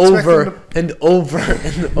 how do you expect over him to... and over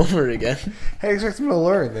and over again? How do you expect him to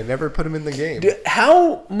learn? They never put him in the game. Dude,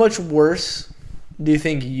 how much worse do you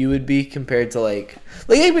think you would be compared to like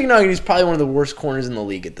Abe McNugget is probably one of the worst corners in the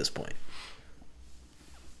league at this point.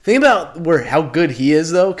 Think about how good he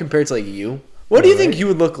is though compared to like you. What do you think you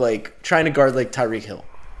would look like trying to guard like Tyreek Hill?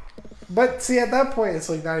 But see, at that point, it's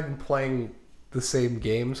like not even playing the same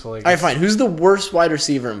game. So like, all right, fine. Who's the worst wide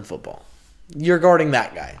receiver in football? You're guarding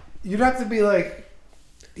that guy. You'd have to be like,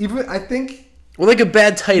 even I think. Well, like a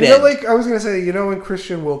bad tight end. Like I was gonna say, when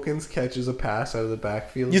Christian Wilkins catches a pass out of the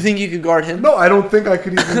backfield, you think you could guard him? No, I don't think I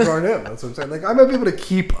could even guard him. That's what I'm saying. Like I might be able to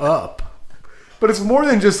keep up. But it's more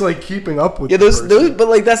than just like keeping up with. Those. But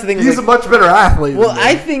like that's the thing. He's a much better athlete. Well,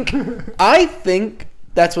 I think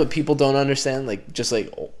that's what people don't understand. Like just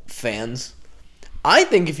like fans. I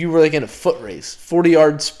think if you were like in a foot race,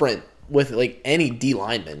 40-yard sprint with like any D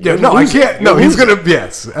lineman. Yeah, no, I can't. No, he's gonna.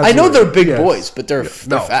 Yes, absolutely. I know they're big boys, but they're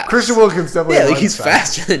fast. Christian Wilkins definitely. Yeah, like he's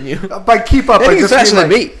faster than you. By keep up, I just faster than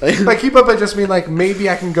me. By keep up, I just mean like maybe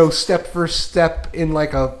I can go step for step in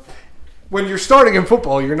like a when you're starting in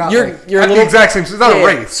football, you're not You're at a little, the exact same. It's not a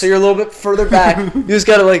race. So you're a little bit further back. You just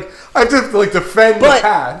gotta I have to defend the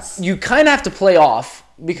pass. You kind of have to play off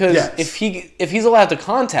because if he's allowed to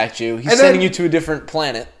contact you, he's sending you to a different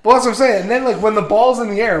planet. Well, that's what I'm saying. And then when the ball's in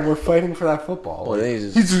the air, and we're fighting for that football. Well,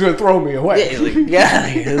 he's just gonna throw me away.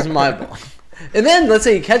 This is my ball. And then let's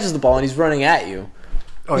say he catches the ball and he's running at you.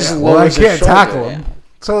 Oh yeah. Well, I can't tackle him. Yeah.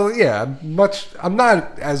 So yeah, I'm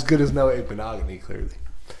not as good as Noah Benogany, clearly.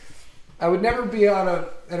 I would never be on an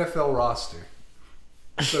NFL roster.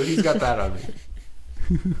 So he's got that on me.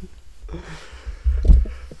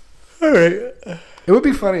 All right. It would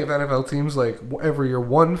be funny if NFL teams, every year,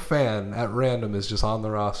 one fan at random is just on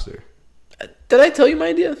the roster. Did I tell you my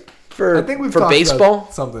idea I think we've for talked baseball?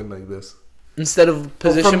 About something like this. Instead of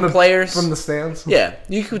position players? From the stands? Yeah,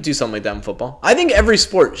 you could do something like that in football. I think every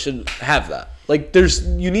sport should have that.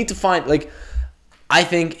 You need to find, I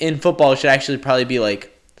think in football it should actually probably be,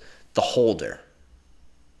 the holder.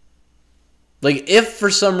 If for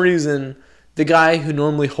some reason the guy who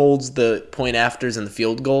normally holds the point afters and the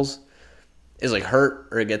field goals is hurt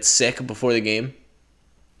or gets sick before the game,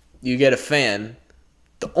 you get a fan.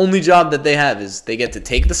 The only job that they have is they get to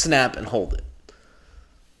take the snap and hold it.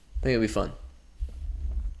 I think it'll be fun.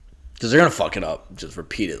 Because they're going to fuck it up just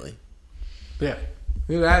repeatedly. Yeah.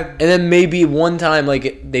 And then maybe one time,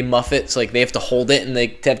 they muff it, so they have to hold it, and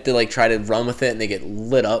they have to try to run with it, and they get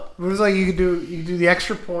lit up. It was you could do the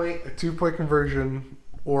extra point, a 2-point conversion,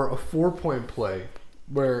 or a 4-point play,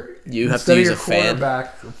 where you have to use a fan.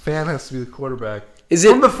 The fan has to be the quarterback. Is it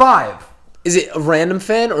from the 5? Is it a random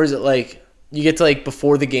fan, or is it you get to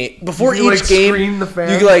before the game, before each game, screen the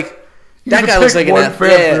fan? You that guy looks like an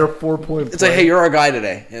fan for a 4-point play. It's hey, you're our guy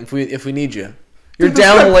today, and if we need you. You're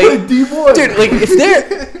down late, dude.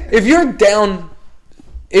 If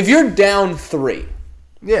you're down 3,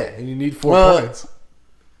 yeah, and you need 4 points.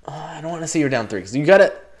 I don't want to say you're down 3 because you got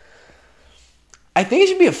to. I think it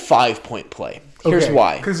should be a 5-point play. Here's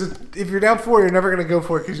why. Because if you're down 4, you're never going to go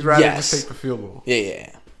for it because you'd rather just take the field goal.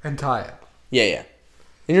 Yeah. And tie it. Yeah.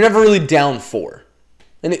 And you're never really down 4.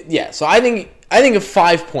 And so I think a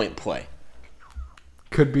 5-point play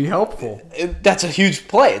could be helpful. That's a huge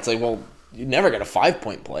play. It's you never get a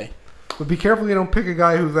 5-point play. But be careful you don't pick a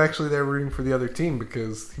guy who's actually there rooting for the other team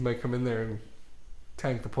because he might come in there and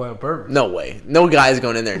tank the play on purpose. No way. No guy's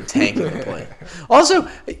going in there and tanking the play. Also,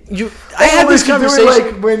 I had this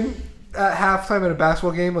conversation. When at halftime in a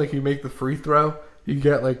basketball game, you make the free throw, you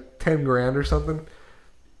get $10,000 or something.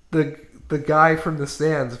 The guy from the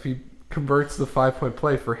stands, if he converts the 5-point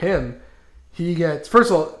play for him, he gets,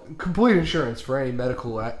 first of all, complete insurance for any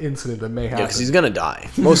medical incident that may happen. Yeah, because he's going to die,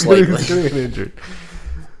 most likely. He's going to get injured.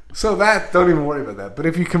 So don't even worry about that. But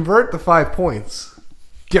if you convert the 5 points,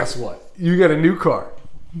 guess what? You get a new car.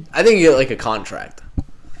 I think you get a contract.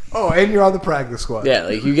 Oh, and you're on the practice squad. Yeah,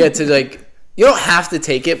 you get to you don't have to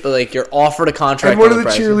take it, but you're offered a contract. And one of the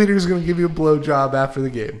cheerleaders going to give you a blowjob after the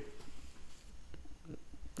game.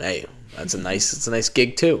 Hey, it's a nice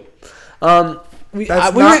gig too. You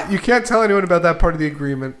can't tell anyone about that part of the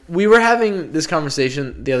agreement. We were having this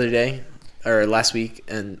conversation the other day, or last week,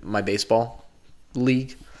 in my baseball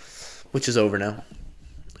league, which is over now.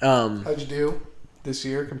 How'd you do this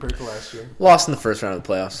year compared to last year? Lost in the first round of the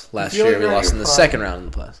playoffs. Last year we lost in the second round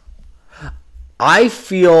of the playoffs. I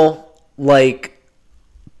feel like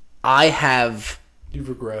I have... You've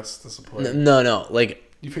regressed as a player. No.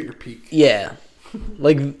 You've hit your peak. Yeah.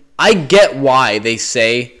 I get why they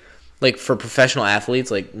say... for professional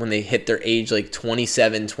athletes, when they hit their age,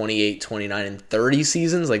 27, 28, 29, and 30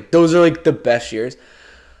 seasons, those are, the best years.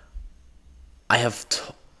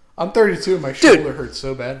 I'm 32 and my shoulder hurts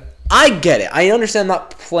so bad. I get it. I understand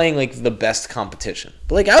not playing, the best competition.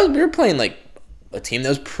 But, we were playing, a team that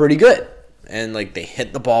was pretty good. And, they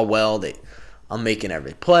hit the ball well. I'm making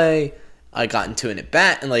every play. I got into an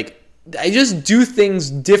at-bat. And, I just do things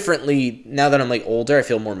differently now that I'm, older. I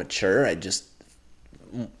feel more mature. There's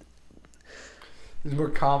more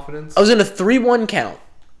confidence. I was in a 3-1 count.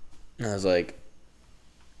 And I was I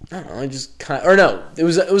don't know, I just kind of... Or no, it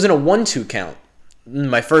was in a 1-2 count. In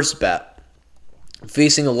my first bat.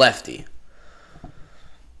 Facing a lefty.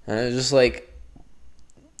 And I was just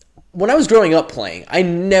when I was growing up playing, I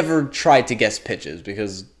never tried to guess pitches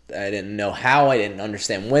because I didn't know how. I didn't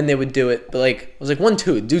understand when they would do it. But, I was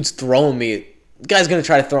 1-2. Dude's throwing me. The guy's going to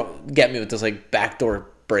try to get me with this, backdoor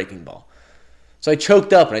breaking ball. So I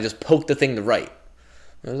choked up and I just poked the thing to right.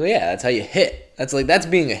 I was yeah, that's how you hit. That's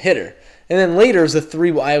being a hitter. And then later it was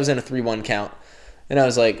I was in a 3-1 count. And I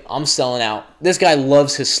was I'm selling out. This guy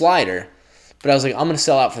loves his slider. But I was I'm going to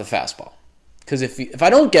sell out for the fastball. Because if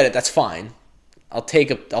I don't get it, that's fine. I'll take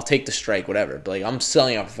the strike, whatever. But like I'm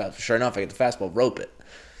selling off the fastball. Sure enough, I get the fastball, rope it.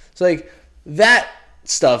 So like that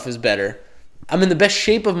stuff is better. I'm in the best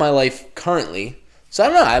shape of my life currently. So I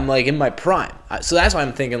don't know. I'm like in my prime. So that's why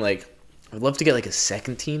I'm thinking like I'd love to get like a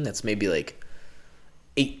second team that's maybe like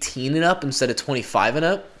 18 and up instead of 25 and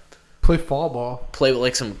up. Play fall ball. Play with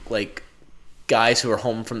like some like guys who are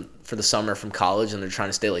home for the summer from college and they're trying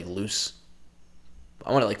to stay like loose.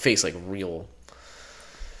 I want to like face like real.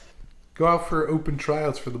 Go out for open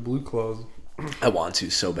tryouts for the Blue Claws. I want to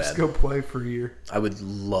so bad. Just go play for a year. I would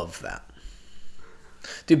love that.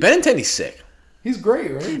 Dude, Benintendi's sick. He's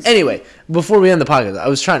great, right? Anyway, before we end the podcast,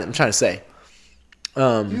 I'm trying to say.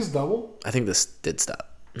 Did you just double? I think this did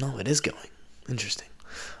stop. No, it is going. Interesting.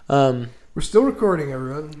 We're still recording,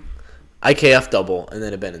 everyone. IKF double and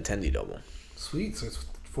then a Benintendi double. Sweet, so it's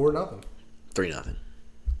 4-0.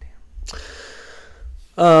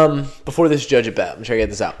 3-0. Before this judge at bat, I'm trying to get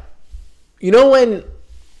this out. You know when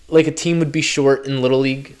like a team would be short in Little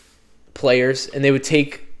League players and they would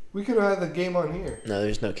take... We could have had the game on here. No,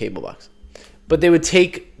 there's no cable box. But they would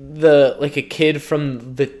take a kid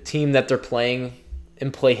from the team that they're playing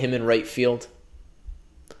and play him in right field.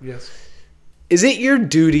 Yes. Is it your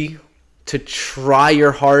duty to try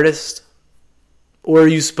your hardest? Or are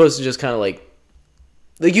you supposed to just kind of like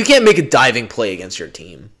you can't make a diving play against your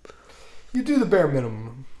team? You do the bare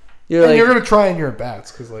minimum. You're going to try in your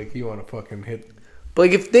at-bats because like you want to fucking hit. But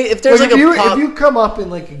like if there's if you come up in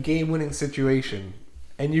like a game-winning situation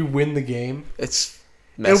and you win the game, it's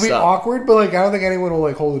messed it'll be up. awkward. But like I don't think anyone will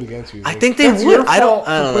like hold it against you. I Like, think they that's would. Your I don't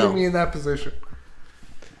for putting know. me in that position.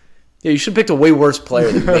 Yeah, you should have picked a way worse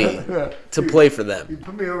player than me Yeah. to play for them. You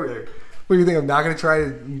put me over there. What do you think? I'm not going to try to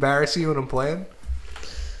embarrass you when I'm playing?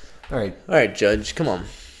 All right, Judge, come on.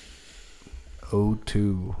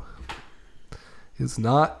 0-2. It's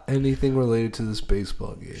not anything related to this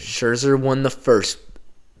baseball game. Scherzer won the first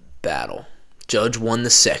battle. Judge won the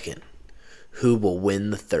second. Who will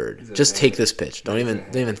win the third? Just take this pitch. Don't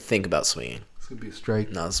even think about swinging. It's going to be a strike.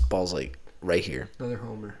 No, this ball's like right here. Another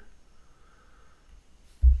homer.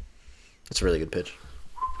 It's a really good pitch.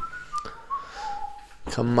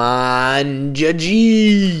 Come on,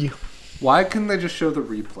 Judgy. Why couldn't they just show the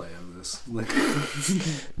replay of this?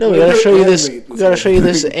 No, we gotta show you this. We gotta show you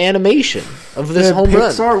this animation of this home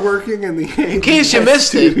run. Pixar working in the In case you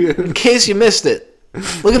missed it. In case you missed it.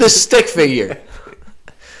 Look at this stick figure.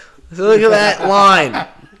 Look at that line.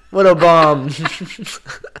 What a bomb.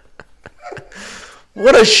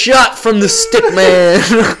 What a shot from the stick man.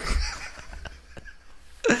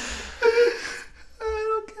 I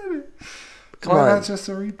don't get it. Come Why on. not just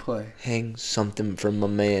a replay? Hang something from my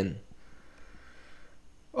man.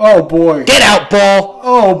 Oh, boy. Get out, ball.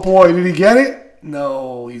 Oh, boy. Did he get it?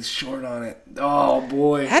 No, he's short on it. Oh,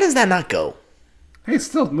 boy. How does that not go? Hey,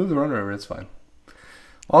 still, move the runner over. It's fine.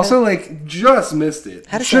 Also, just missed it.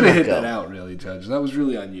 How does Should have that hit not go? that out, really, Judge. That was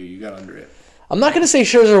really on you. You got under it. I'm not going to say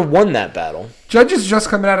Scherzer won that battle. Judge is just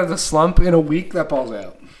coming out of the slump. In a week, that ball's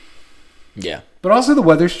out. Yeah. But also, the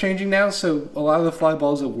weather's changing now, so a lot of the fly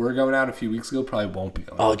balls that were going out a few weeks ago probably won't be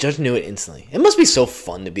going out. Oh, Judge knew it instantly. It must be so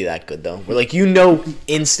fun to be that good, though. Where,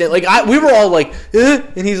 instant. We were all like,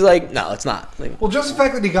 and he's like, no, it's not. Well, just the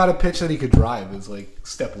fact that he got a pitch that he could drive is,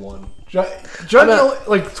 step one. Judge,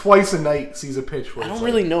 twice a night sees a pitch where I don't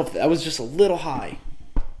really know if that was just a little high.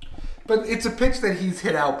 But it's a pitch that he's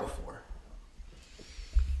hit out before.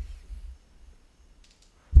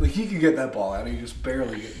 He could get that ball out. He just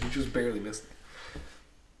barely missed it.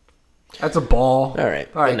 That's a ball. All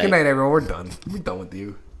right. Good night, everyone. We're done. We're done with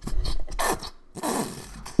you.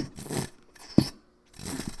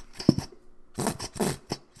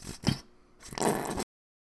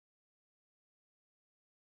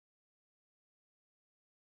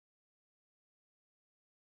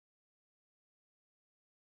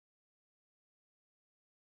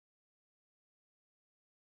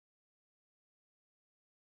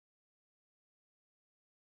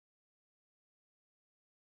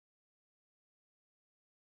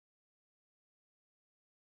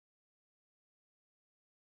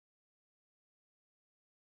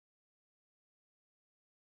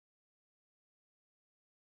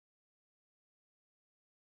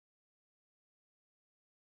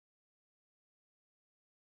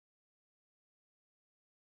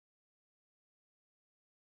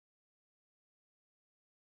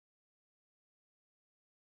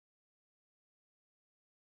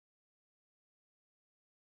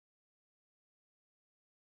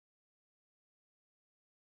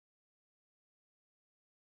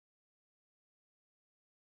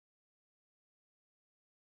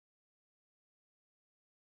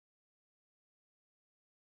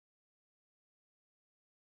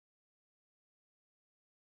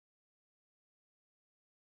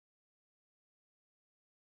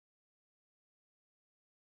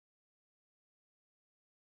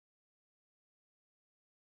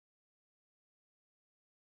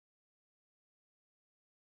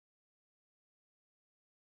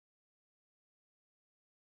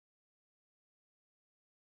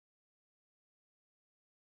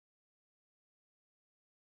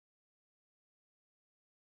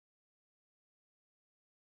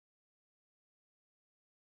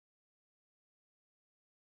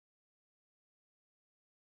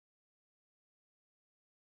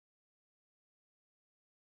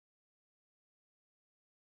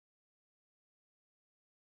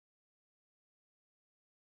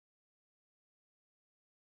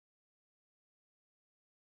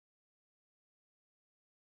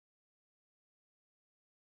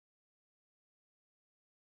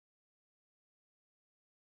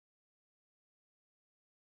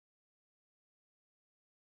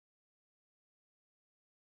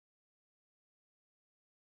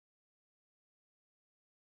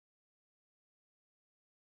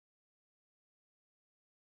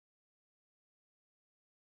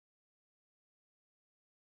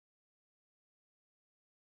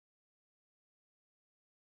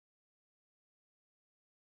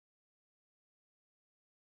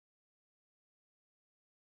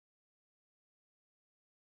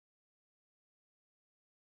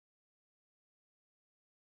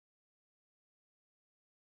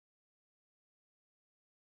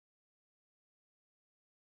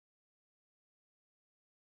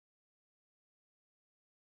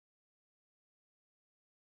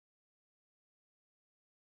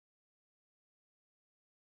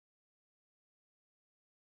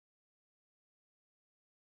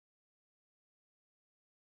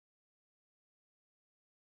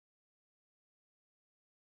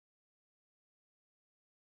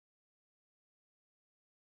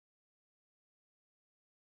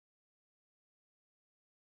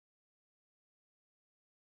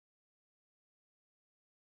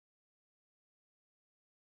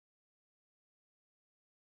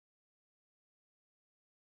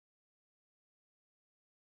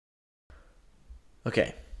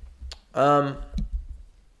 Okay. How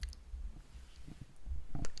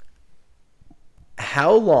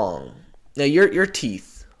long? Now, your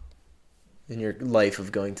teeth in your life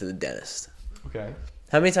of going to the dentist. Okay.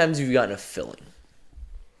 How many times have you gotten a filling?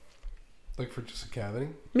 Like for just a cavity?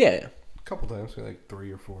 Yeah. A couple times, maybe like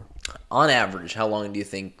 3 or 4. On average, how long do you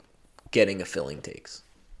think getting a filling takes?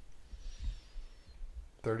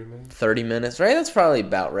 30 minutes? 30 minutes, right? That's probably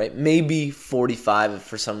about right. Maybe 45 if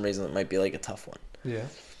for some reason it might be like a tough one. Yeah.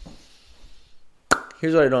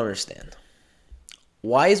 Here's what I don't understand.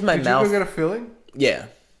 Why is my mouth... Did you go get a filling? Yeah.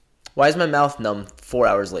 Why is my mouth numb 4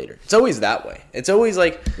 hours later? It's always that way. It's always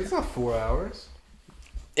like... It's not 4 hours.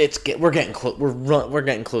 We're getting close. We're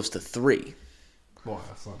getting close to 3. Well,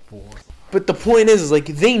 that's not 4. But the point is like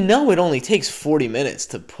they know it only takes 40 minutes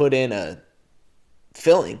to put in a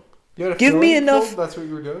filling. Give me enough. Filled? That's what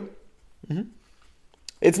you were doing? Mm-hmm.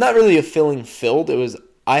 It's not really a filling filled. It was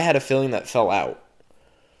I had a filling that fell out.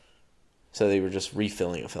 So they were just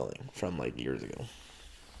refilling a filling from like years ago.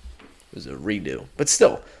 It was a redo. But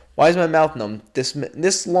still, why is my mouth numb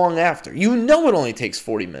this long after? You know it only takes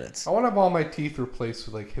 40 minutes. I want to have all my teeth replaced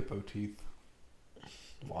with like hippo teeth.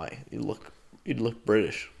 Why? You'd look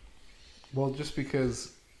British. Well, just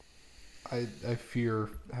because I fear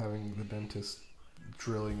having the dentist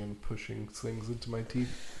drilling and pushing things into my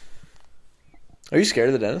teeth. Are you scared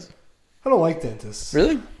of the dentist? I don't like dentists.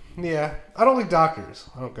 Really? Yeah. I don't like doctors.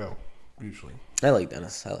 I don't go, usually. I like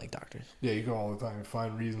dentists. I like doctors. Yeah, you go all the time and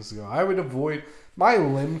find reasons to go. I would avoid... My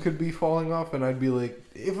limb could be falling off, and I'd be like,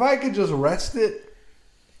 if I could just rest it,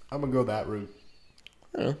 I'm going to go that route.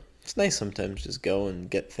 I don't know. It's nice sometimes just go and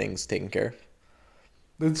get things taken care of.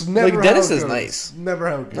 It's never like, dentist is nice. Never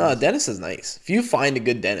how it goes. No, dentist is nice. If you find a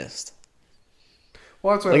good dentist.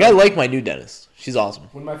 Well, that's like, I like my new dentist. She's awesome.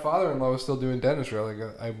 When my father-in-law was still doing dentistry,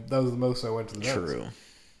 that was the most I went to the dentist. True.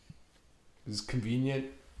 It was convenient.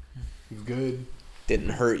 It was good. Didn't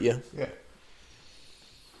hurt you. Yeah.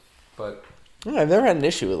 But... I've never had an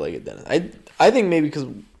issue with like a dentist. I think maybe because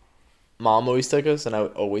Mom always took us and I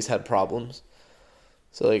always had problems.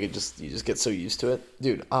 So like you just get so used to it.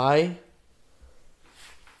 Dude, I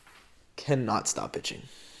cannot stop itching.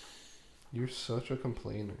 You're such a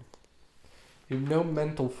complainer. You have no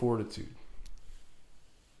mental fortitude.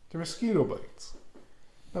 They're mosquito bites.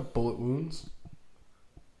 Not bullet wounds.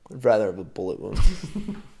 I'd rather have a bullet wound.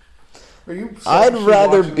 Are you I'd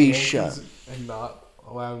rather watching be the Yankees shot. And not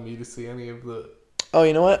allowing me to see any of the... Oh,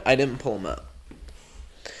 you know what? I didn't pull them up.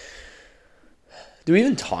 Do we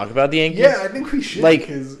even talk about the Yankees? Yeah, I think we should. Like,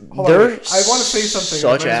 they're I want to say something.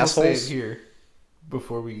 Such I might as well assholes. say it here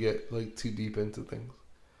before we get like too deep into things.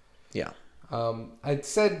 Yeah. I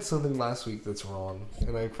said something last week that's wrong,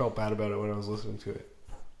 and I felt bad about it when I was listening to it.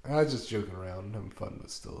 I was just joking around and having fun,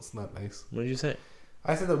 but still, it's not nice. What did you say?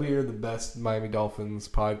 I said that we are the best Miami Dolphins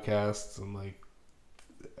podcasts, and like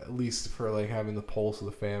at least for like having the pulse of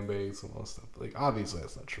the fan base and all that stuff. Like obviously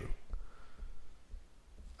that's not true.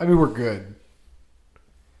 I mean we're good,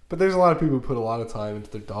 but there's a lot of people who put a lot of time into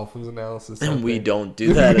their Dolphins analysis, and we don't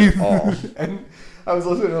do that at all. And I was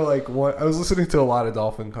listening to a lot of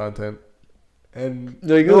Dolphin content, and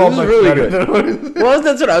like, they're all this is much really better good. than Well,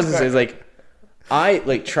 that's what I was gonna say. Is like I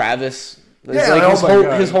like Travis. It's Yeah,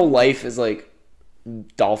 like his whole life is like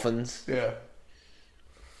Dolphins. Yeah.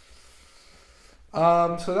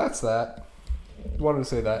 So that's that. Wanted to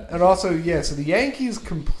say that, and also so the Yankees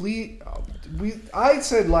complete. I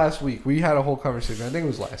said last week we had a whole conversation. I think it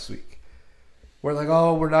was last week. We're like,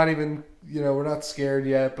 oh, we're not even, we're not scared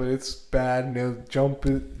yet, but it's bad.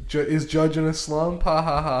 Is Judge in a slump? Ha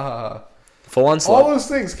ha ha ha. Full on slump. All those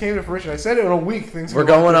things came to fruition. I said it in a week. We're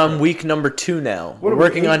going on week number 2 now. We're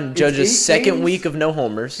working on Judge's second week of no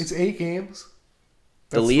homers. It's 8 games.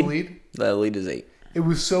 The lead? The lead is 8. It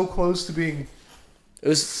was so close to being. It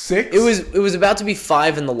was 6. It was about to be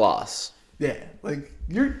 5 in the loss. Yeah, like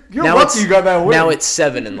you're lucky you got that win. Now it's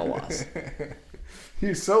 7 in the loss.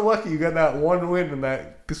 You're so lucky you got that one win in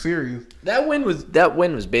that series. That win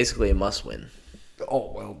was basically a must win.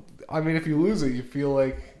 Oh well, I mean, if you lose it, you feel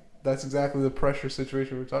like that's exactly the pressure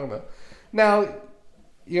situation we're talking about. Now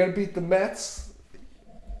you got to beat the Mets.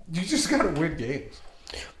 You just got to win games.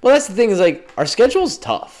 Well, that's the thing is like our schedule's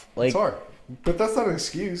tough. Like it's hard, but that's not an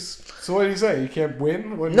excuse. So what do you say? You can't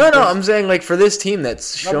win? No, I'm saying like for this team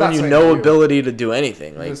that's shown you no ability to do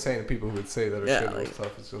anything. I'm just saying people who would say that our schedule is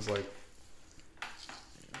tough. It's just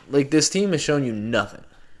like this team has shown you nothing.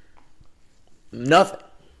 Nothing.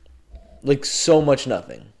 Like so much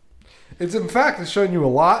nothing. It's in fact it's shown you a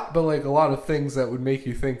lot, but like a lot of things that would make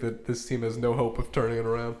you think that this team has no hope of turning it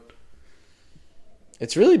around.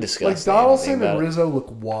 It's really disgusting. Like Donaldson and Rizzo look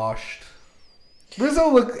washed.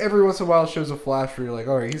 Rizzo, look, every once in a while shows a flash where you're like,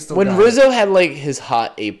 all right, he's still. When Rizzo had like his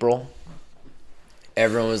hot April,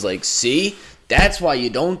 everyone was like, "See, that's why you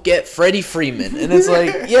don't get Freddie Freeman." And it's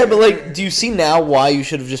like, yeah, but like, do you see now why you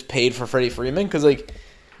should have just paid for Freddie Freeman? Because like,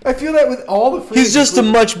 I feel that with all the he's just a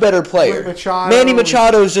much better player. Manny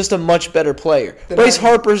Machado is just a much better player. Bryce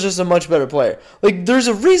Harper is just a much better player. Like, there's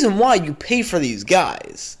a reason why you pay for these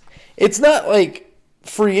guys. It's not like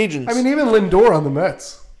free agents. I mean, even Lindor on the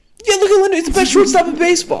Mets. Yeah, look at Lindor. He's the best shortstop in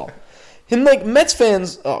baseball. And like Mets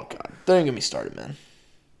fans, oh god, don't even get me started, man.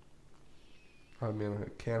 I mean, I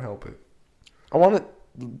can't help it. I want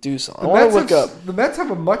to do something. I want to look up. The Mets have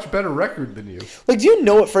a much better record than you. Like, do you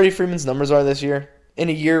know what Freddie Freeman's numbers are this year? In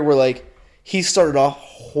a year where like he started off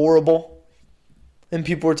horrible, and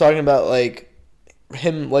people were talking about like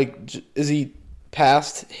him, like, is he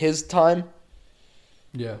past his time?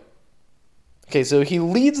 Yeah. Okay, so he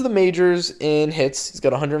leads the majors in hits. He's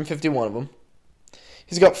got 151 of them.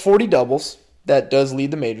 He's got 40 doubles. That does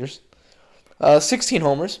lead the majors. 16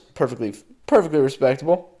 homers, perfectly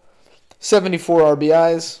respectable. 74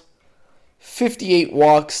 RBIs, 58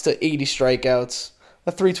 walks to 80 strikeouts,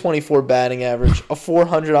 a 324 batting average, a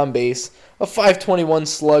 400 on base, a 521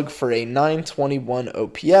 slug for a 921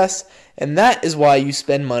 OPS, and that is why you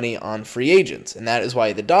spend money on free agents, and that is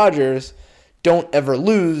why the Dodgers don't ever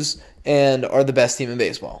lose and are the best team in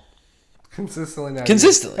baseball. Consistently.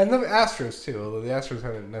 And the Astros, too, although the Astros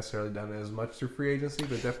haven't necessarily done it as much through free agency,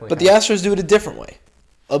 but definitely. But the Astros do it a different way.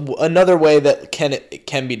 Another way that it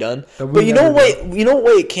can be done. But you know what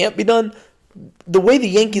way it can't be done? The way the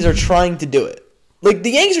Yankees are trying to do it. Like,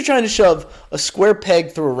 the Yankees are trying to shove a square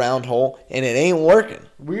peg through a round hole, and it ain't working.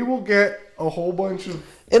 We will get a whole bunch of...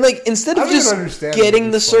 And, like, instead of just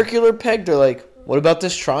getting the circular peg, they're like, what about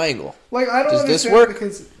this triangle? Like, I don't understand this work?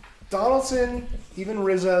 Because Donaldson, even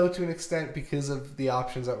Rizzo to an extent, because of the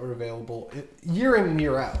options that were available, year in and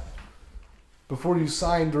year out, before you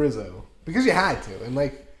signed Rizzo, because you had to. And,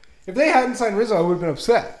 like, if they hadn't signed Rizzo, I would have been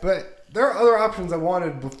upset. But there are other options I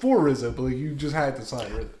wanted before Rizzo, but, like, you just had to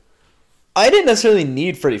sign Rizzo. I didn't necessarily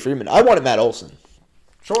need Freddie Freeman. I wanted Matt Olson.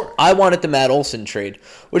 Sure. I wanted the Matt Olson trade.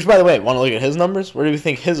 Which, by the way, want to look at his numbers? Where do you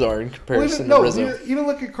think his are in comparison to Rizzo? Even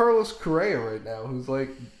look at Carlos Correa right now, who's,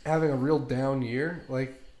 like, having a real down year.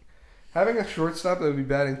 Like, having a shortstop that would be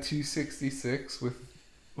batting .266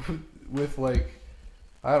 with like,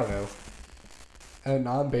 I don't know, an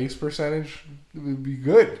on-base percentage would be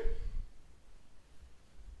good.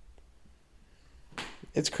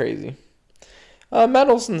 It's crazy. Matt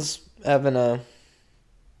Olson's having a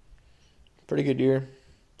pretty good year.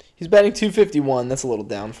 He's batting .251. That's a little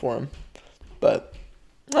down for him. But,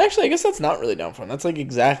 actually, I guess that's not really down for him. That's like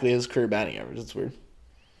exactly his career batting average. It's weird.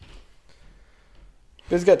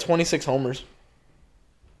 But he's got 26 homers.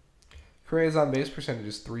 Correa's on-base percentage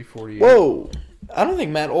is .348. Whoa! I don't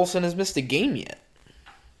think Matt Olson has missed a game yet.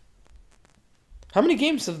 How many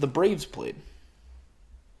games have the Braves played?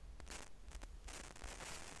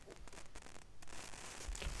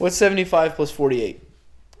 What's 75 plus 48?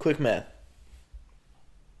 Quick math.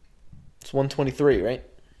 It's 123, right?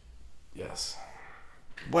 Yes.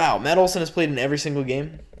 Wow, Matt Olson has played in every single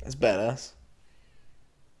game? That's badass.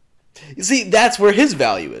 You see, that's where his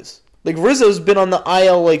value is. Like, Rizzo's been on the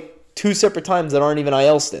IL, like, 2 separate times that aren't even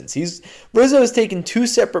IL stints. Rizzo has taken 2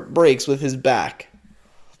 separate breaks with his back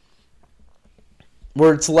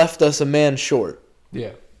where it's left us a man short.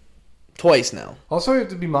 Yeah. Twice now. Also, we have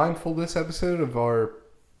to be mindful this episode of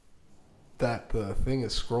that the thing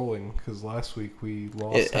is scrolling, because last week we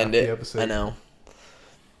lost half the episode. I know.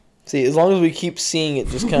 See, as long as we keep seeing it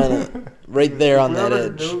just kind of right there on that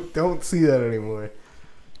edge. Don't see that anymore.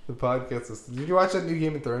 The podcast is... Did you watch that new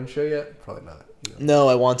Game of Thrones show yet? Probably not. No,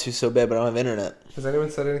 I want to so bad, but I don't have internet. Has anyone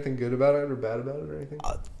said anything good about it or bad about it or anything?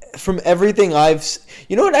 From everything I've...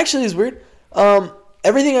 You know what actually is weird?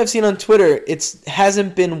 Everything I've seen on Twitter, it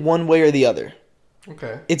hasn't been one way or the other.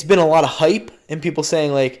 Okay. It's been a lot of hype and people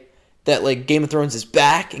saying, like, that, like, Game of Thrones is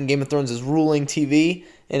back and Game of Thrones is ruling TV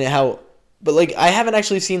and how... But, like, I haven't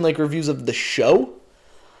actually seen, like, reviews of the show.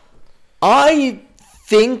 I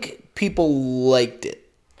think people liked it.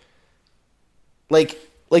 Like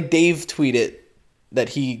Dave tweeted that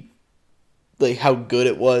he... Like, how good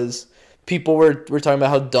it was. People were talking about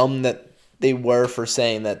how dumb that they were for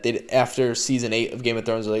saying that they after season 8 of Game of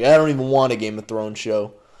Thrones, they're like, I don't even want a Game of Thrones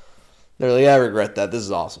show. They're like, I regret that. This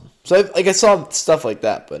is awesome. So I saw stuff like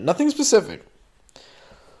that, but nothing specific.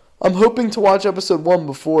 I'm hoping to watch episode 1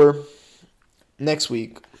 before next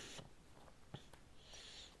week.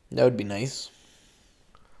 That would be nice.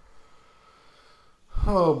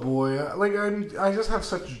 Oh boy, like I just have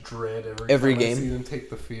such dread every time game. I see them take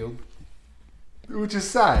the field. Which is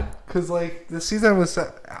sad, because, like, the season was...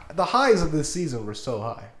 The highs of this season were so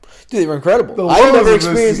high. Dude, they were incredible. The I've never lows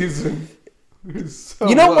of this experienced... season is so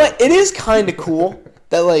You know low. what? It is kind of cool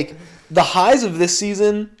that, like, the highs of this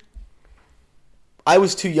season, I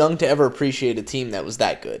was too young to ever appreciate a team that was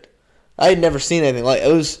that good. I had never seen anything like it.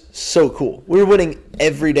 It was so cool. We were winning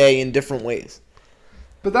every day in different ways.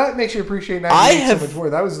 But that makes you appreciate 98 so much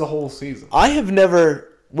more. That was the whole season. I have never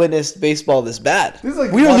witnessed baseball this bad. This is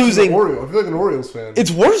like we were losing. The Orioles. I feel like an Orioles fan.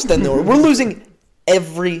 It's worse than the Orioles. We're losing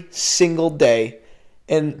every single day,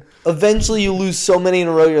 and eventually you lose so many in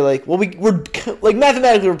a row. You're like, well, we're like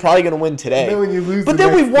mathematically we're probably going to win today. And then when you lose, but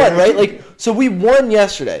then we won, right? Like, so we won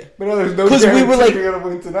yesterday. But no, there's no guarantee we were like you're going to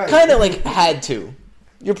win tonight. Kind of like had to.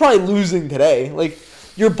 You're probably losing today. Like,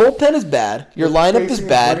 your bullpen is bad. Your lineup is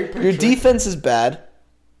bad. Your defense is bad.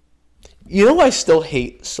 You know, I still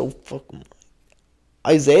hate so fucking.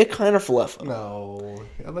 Isaiah Kiner-Falefa. No,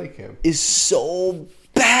 I like him. Is so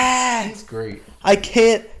bad. He's great. I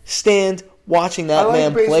can't stand watching that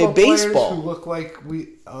man play baseball. Who look like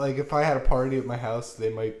if I had a party at my house,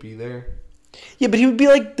 they might be there. Yeah, but he would be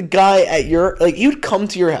like the guy at your he would come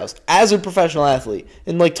to your house as a professional athlete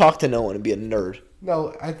and like talk to no one and be a nerd.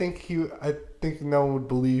 No, I think no one would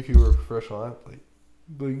believe you were a professional athlete.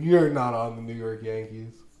 But you're not on the New York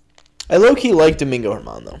Yankees. I low-key like Domingo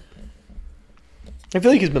Germán, though. I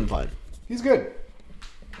feel like he's been fine. He's good.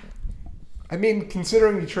 I mean,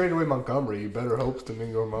 considering you traded away Montgomery, you better hope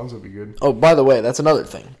Domingo Germán will be good. Oh, by the way, that's another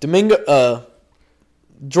thing.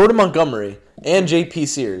 Jordan Montgomery and J.P.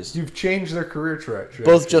 Sears. You've changed their career trajectory.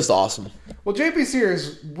 Both just awesome. Well, J.P.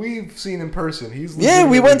 Sears, we've seen in person.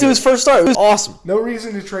 We went to his first start. It was awesome. No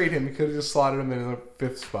reason to trade him. You could have just slotted him in the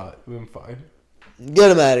 5th spot. It would have been fine.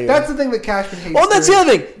 Get him out of here. That's the thing that Cashman hates. Oh, that's the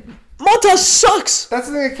other thing. Montas sucks. That's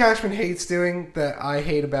the thing that Cashman hates doing that I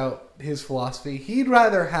hate about his philosophy. He'd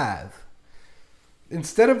rather have,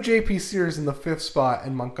 instead of J.P. Sears in the 5th spot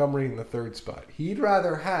and Montgomery in the 3rd spot, he'd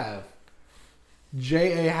rather have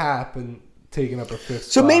J.A. Happ and taking up a 5th spot.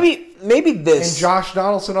 So maybe this. And Josh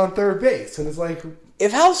Donaldson on 3rd base. And it's like,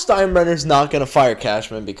 if Hal Steinbrenner's not going to fire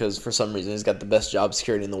Cashman because for some reason he's got the best job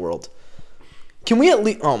security in the world, can we at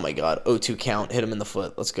least... Oh, my God. 0-2 count. Hit him in the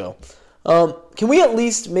foot. Let's go. Can we at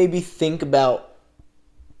least maybe think about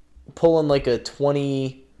pulling like a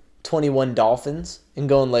 2021 Dolphins and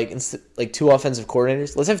going like 2 offensive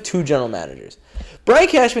coordinators? Let's have 2 general managers. Brian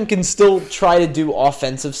Cashman can still try to do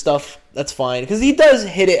offensive stuff. That's fine because he does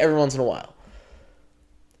hit it every once in a while.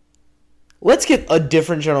 Let's get a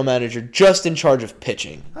different general manager just in charge of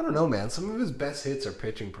pitching. I don't know, man. Some of his best hits are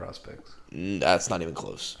pitching prospects. That's not even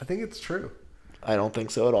close. I think it's true. I don't think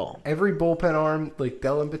so at all. Every bullpen arm, like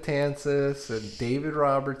Dylan Betances and David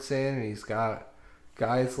Robertson, and he's got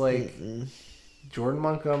guys like Jordan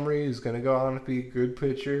Montgomery, who's going to go on to be a good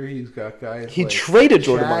pitcher. He's got guys he like traded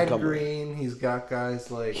Jordan Chad Montgomery. Green. He's got guys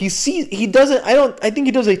like he doesn't. I think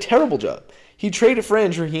he does a terrible job. He traded for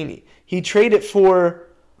Andrew Heaney. He traded for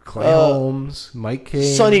Clay Holmes, Mike King,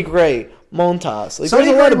 Sonny Gray, Montas. Like,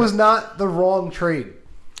 Sonny Gray was not the wrong trade.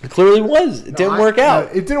 It clearly was. It didn't work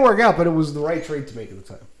out. It didn't work out, but it was the right trade to make at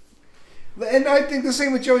the time. And I think the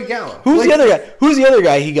same with Joey Gallo. Who's the other guy? Who's the other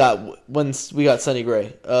guy he got when we got Sonny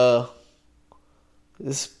Gray?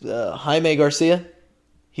 Jaime Garcia.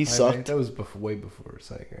 He sucked. That was way before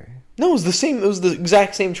Sonny Gray. No, it was the same. It was the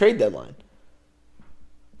exact same trade deadline.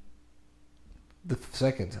 The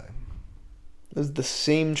second time. It was the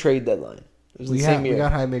same trade deadline. It was the same year. We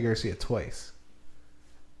got Jaime Garcia twice.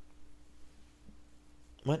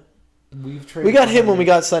 What? We got him when we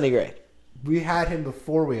got Sonny Gray. We had him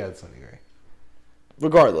before we had Sonny Gray.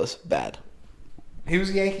 Regardless, bad. He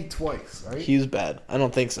was a Yankee twice, right? He was bad. I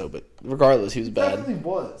don't think so, but regardless, he was bad. Definitely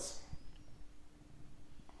was.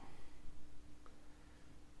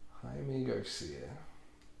 Jaime Garcia.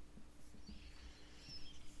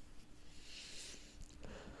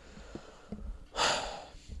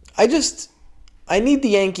 I need the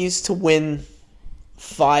Yankees to win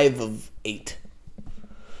 5 of 8.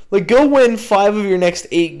 Like, go win 5 of your next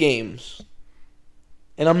 8 games.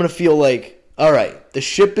 And I'm going to feel like, all right, the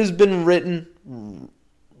ship has been righted?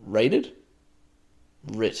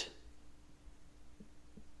 Writ.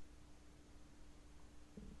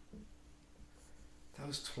 That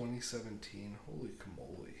was 2017. Holy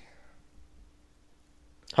camoli.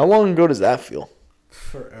 How long ago does that feel?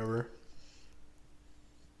 Forever.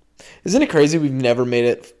 Isn't it crazy we've never made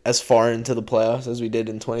it as far into the playoffs as we did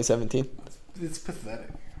in 2017? It's pathetic.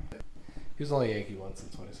 He was only a Yankee once in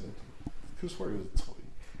 2017. Who swore he was a 20?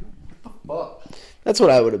 What the fuck? That's what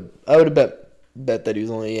I would have bet that he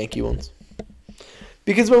was only a Yankee once.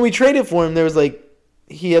 Because when we traded for him, there was like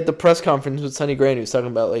he had the press conference with Sonny Gray and he was talking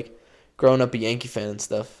about like growing up a Yankee fan and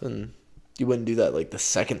stuff, and you wouldn't do that like the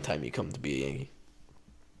second time you come to be a Yankee.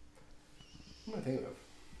 What am I thinking of?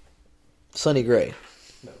 Sonny Gray.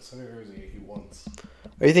 No, Sonny Gray was a Yankee once.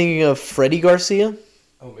 Are you thinking of Freddie Garcia?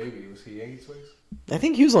 Oh, maybe. Was he Yankee twice? I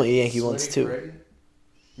think he was only a Yankee once, too. Freddie?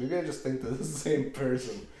 Maybe I just think that this is the same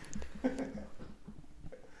person.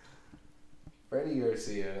 Freddie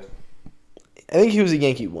Garcia. I think he was a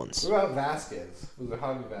Yankee once. What about Vasquez? Was it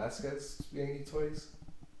Javi Vasquez Yankee twice?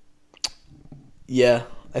 Yeah,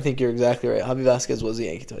 I think you're exactly right. Javi Vasquez was a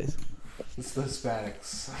Yankee twice. It's the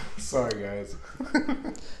Hispanics. Sorry, guys.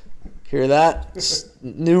 Hear that?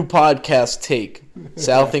 New podcast take.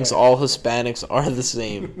 Sal thinks all Hispanics are the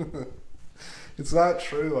same. It's not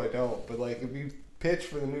true, I don't. But, like, if you pitch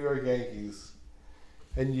for the New York Yankees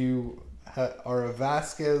and you are a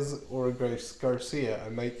Vasquez or a Garcia, I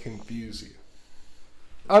might confuse you.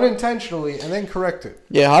 Unintentionally, and then correct it.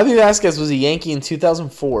 Yeah, Javi Vasquez was a Yankee in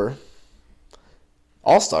 2004.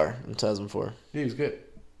 All-Star in 2004. He was good.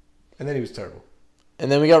 And then he was terrible.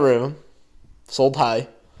 And then we got rid of him. Sold high.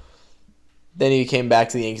 Then he came back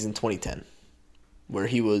to the Yankees in 2010, where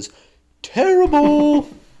he was terrible.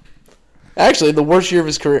 Actually, the worst year of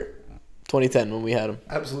his career, 2010, when we had him.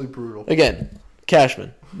 Absolutely brutal. Again,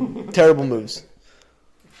 Cashman. Terrible moves.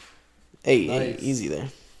 Hey, Nice. hey, easy there.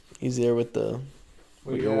 Easy there with the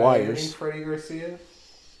With your wires. Anything Freddie Garcia?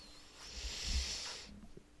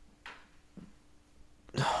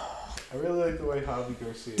 I really like the way Javi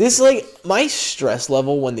Garcia. This like my stress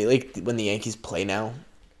level when the Yankees play now.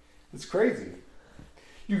 It's crazy.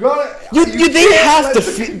 You gotta. They have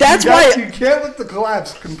to. That's why. You can't let the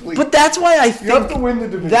collapse complete. But that's why I think you have to win the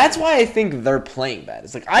division. That's why I think they're playing bad.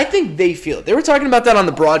 It's like I think they feel it. They were talking about that on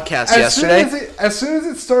the broadcast yesterday. As soon as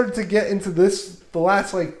it started to get into the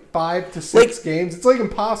last like 5 to 6 games, it's like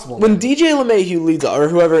impossible. When DJ LeMahieu leads off, or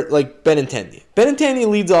whoever, like Benintendi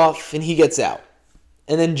leads off and he gets out,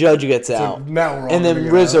 and then Judge gets out, and then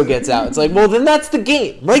Rizzo gets out. It's like, well, then that's the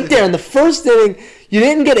game right there in the first inning. You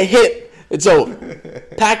didn't get a hit. It's over.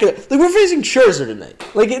 Pack it up. Like, we're facing Scherzer tonight.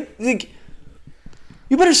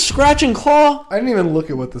 You better scratch and claw. I didn't even look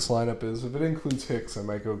at what this lineup is. If it includes Hicks, I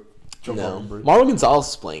might go jump on the bridge. Marlon Gonzalez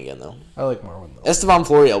is playing again, though. I like Marlon, though. Estevan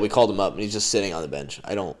Florial, we called him up, and he's just sitting on the bench.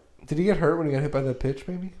 Did he get hurt when he got hit by that pitch,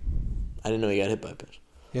 maybe? I didn't know he got hit by a pitch.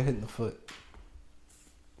 He got hit in the foot.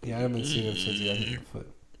 Yeah, I haven't seen him since he got hit in the foot.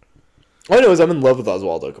 All I know is I'm in love with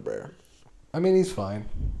Oswaldo Cabrera. I mean, he's fine.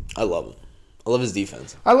 I love him. I love his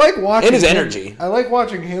defense. I like watching and his energy. I like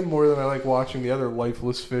watching him more than I like watching the other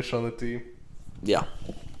lifeless fish on the team. Yeah.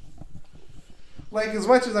 Like, as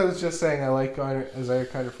much as I was just saying I like Isaiah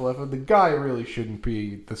Kiner-Falefa, the guy really shouldn't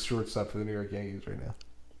be the shortstop for the New York Yankees right now.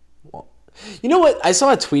 Well, you know what? I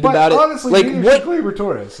saw a tweet about honestly, it. Like, what? Gleyber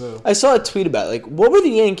Torres, so. I saw a tweet about it. Like, what were the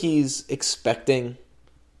Yankees expecting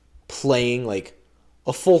playing, like,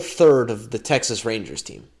 a full third of the Texas Rangers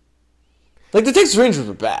team? Like, the Texas Rangers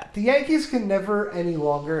were bad. The Yankees can never any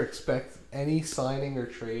longer expect any signing or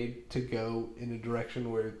trade to go in a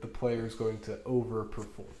direction where the player is going to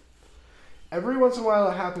overperform. Every once in a while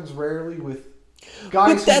it happens, rarely with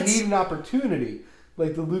guys who need an opportunity.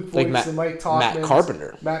 Like the Luke Voits, the Mike Tauchmans. Matt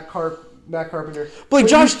Carpenter. Matt Carpenter. But like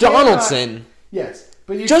Josh Donaldson. Yes.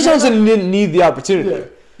 But Josh Donaldson didn't need the opportunity. Yeah.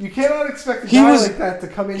 You cannot expect a guy like that to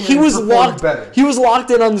come in here and perform better. He was locked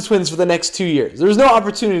in on the Twins for the next 2 years. There was no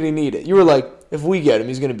opportunity needed. You were like, if we get him,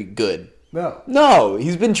 he's going to be good. No,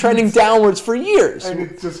 he's been trending downwards for years. And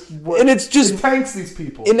it's just it tanks these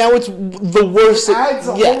people. And now it's the worst. It adds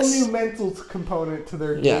a whole new mental component to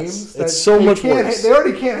their games. It's so much worse. They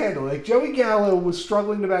already can't handle it. Like Joey Gallo was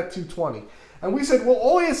struggling to bat 220. And we said, well,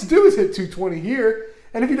 all he has to do is hit 220 here.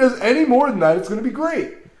 And if he does any more than that, it's going to be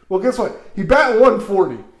great. Well, guess what? He bat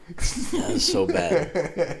 140. That's so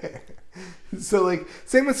bad. So, like,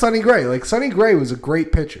 same with Sonny Gray. Like, Sonny Gray was a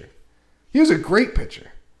great pitcher. He was a great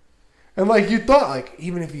pitcher. And, like, you thought, like,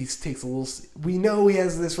 even if he takes a little... We know he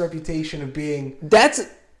has this reputation of being...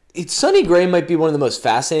 Sonny Gray might be one of the most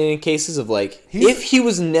fascinating cases of, like, if he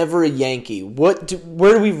was never a Yankee, where do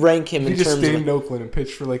we rank him in terms of... He just stayed in Oakland and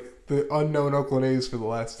pitched for, like, the unknown Oakland A's for the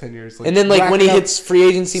last 10 years. Like, and then, like, when he hits free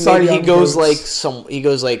agency, maybe he goes,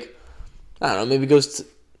 votes. like, I don't know, maybe goes to...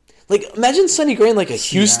 Like, imagine Sonny Gray in, like, a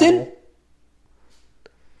Houston.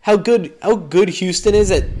 How good Houston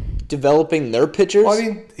is at developing their pitchers. Well, I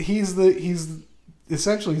mean, he's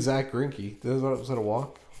essentially Zach Greinke. Was that a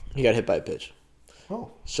walk? He got hit by a pitch.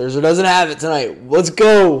 Oh. Scherzer doesn't have it tonight. Let's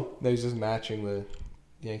go. No, he's just matching the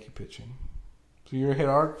Yankee pitching. So you're going to hit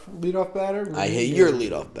our leadoff batter? I hit your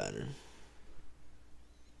leadoff batter.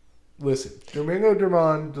 Listen, Domingo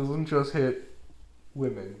Germán doesn't just hit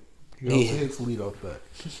women. He also hits leadoff bat.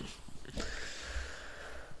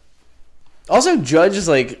 Also, Judge is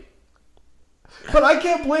like... But I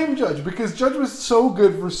can't blame Judge because Judge was so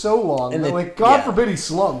good for so long. And then, God forbid he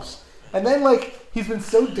slumps. And then, he's been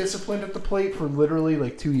so disciplined at the plate for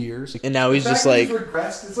literally, 2 years. And now he's just like... He's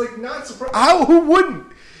regressed. It's, not surprising. Who wouldn't?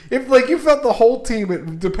 If, you felt the whole team,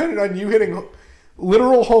 it depended on you hitting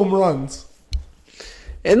literal home runs.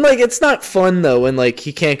 And, it's not fun, though, when,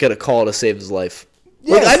 he can't get a call to save his life.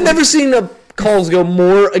 Yeah, I've never seen the calls go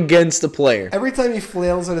more against a player. Every time he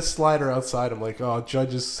flails at a slider outside, I'm like, oh,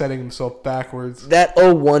 Judge is setting himself backwards. That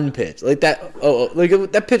 0-1 pitch.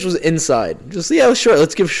 That pitch was inside. Just, sure,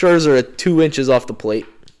 let's give Scherzer a 2 inches off the plate.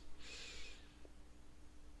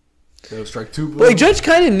 Strike 2. But, Judge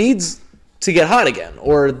kind of needs to get hot again,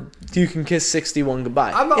 or you can kiss 61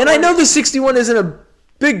 goodbye. I know the 61 isn't a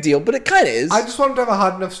big deal, but it kind of is. I just want him to have a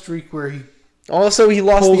hot enough streak where he... Also, he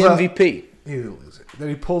lost the MVP. He didn't lose it. Then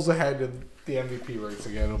he pulls ahead of the MVP race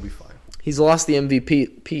again. It'll be fine. He's lost the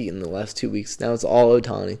MVP in the last 2 weeks. Now it's all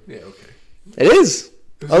Ohtani. Yeah, okay. It is.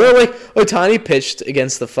 Although, Ohtani pitched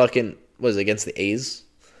against against the A's?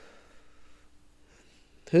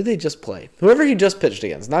 Who did they just play? Whoever he just pitched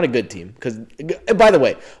against. Not a good team. Because, by the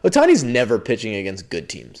way, Ohtani's never pitching against good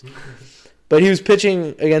teams. But he was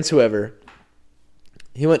pitching against whoever.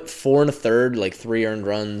 He went 4 1/3, 3 earned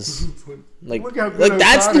runs. Look how good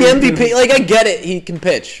that's the MVP. I get it. He can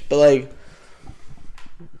pitch. But,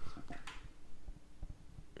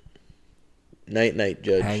 night,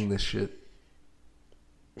 Judge. Hang this shit.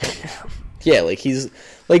 Yeah, he's...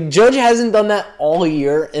 Judge hasn't done that all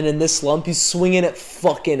year, and in this slump, he's swinging at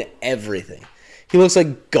fucking everything. He looks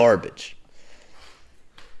like garbage.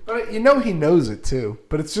 But he knows it, too.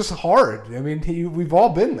 But it's just hard. I mean, we've all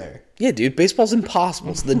been there. Yeah, dude, baseball's impossible.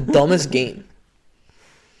 It's the dumbest game.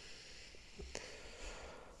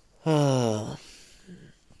 But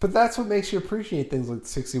that's what makes you appreciate things like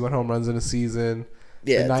 61 home runs in a season.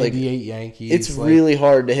 Yeah, the 98 Yankees. It's really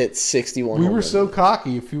hard to hit 61 We home were runs. so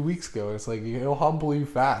cocky a few weeks ago. It's it'll humble you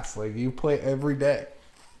fast. You play every day.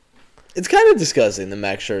 It's kind of disgusting that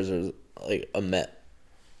Max Scherzer is a Met.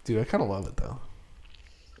 Dude, I kind of love it, though.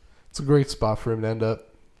 It's a great spot for him to end up.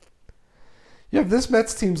 Yeah, if this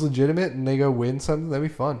Mets team's legitimate and they go win something, that'd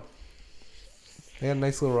be fun. They got a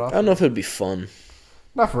nice little roster. I don't know if it'd be fun.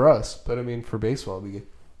 Not for us, but for baseball, it'd be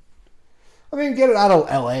good. Get it out of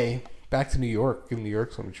L.A., back to New York. Give New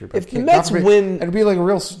York some trip. If the Mets win... It'd be a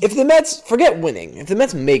real... If the Mets... Forget winning. If the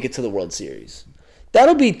Mets make it to the World Series,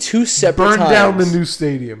 that'll be 2 separate times. Burn down the new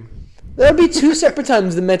stadium. That'll be 2 separate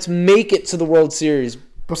times the Mets make it to the World Series.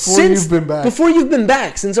 You've been back. Before you've been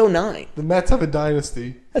back since 2009. The Mets have a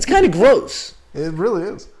dynasty. That's kind of gross. It really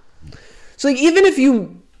is. So even if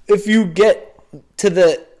you get to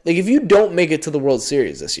the if you don't make it to the World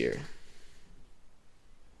Series this year,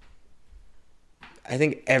 I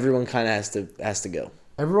think everyone kind of has to go.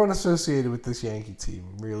 Everyone associated with this Yankee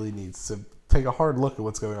team really needs to take a hard look at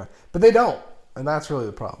what's going on, but they don't, and that's really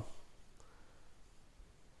the problem.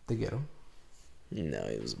 They get him. No,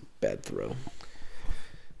 it was a bad throw.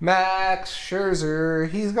 Max Scherzer,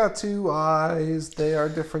 he's got 2 eyes. They are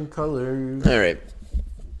different colors. All right.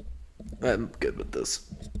 I'm good with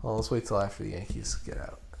this. Well, let's wait till after the Yankees get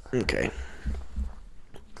out. Okay.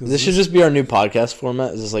 This should just be our new podcast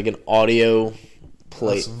format. Is this an audio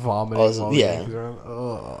play? Us vomiting. Yeah.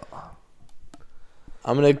 Ugh.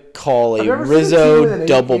 I'm going to call a Rizzo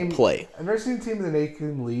double play. I've never seen a team with an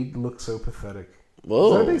 8-game lead look so pathetic. Whoa.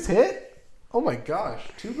 Is that a base hit? Oh my gosh.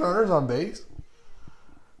 2 runners on base?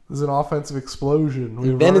 This is an offensive explosion.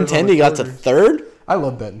 Benintendi got to 3rd? I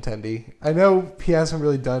love Benintendi. I know he hasn't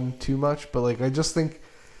really done too much, but I just think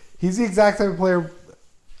he's the exact type of player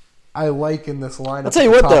I like in this lineup. I'll tell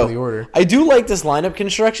you what, though. I do like this lineup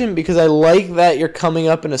construction because I like that you're coming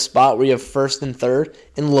up in a spot where you have 1st and 3rd,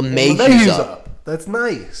 and LeMahieu's up. That's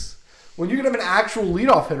nice. When you can have an actual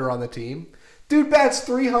leadoff hitter on the team, dude bats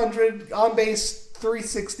 300, on base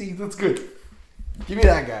 360. That's good. Give me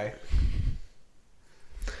that guy.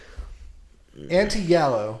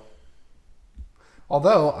 Anti-Gallo.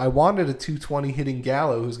 Although, I wanted a 220 hitting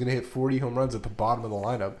Gallo who's going to hit 40 home runs at the bottom of the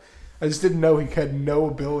lineup. I just didn't know he had no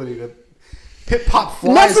ability to hit pop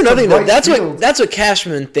flies. Not for nothing, though. Field. That's what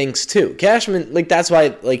Cashman thinks, too. Cashman, that's why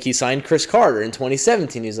he signed Chris Carter in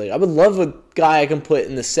 2017. He's I would love a guy I can put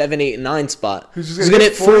in the 7, 8, and 9 spot who's going to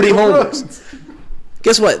hit 40 homers.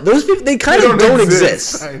 Guess what? Those people, they kind of don't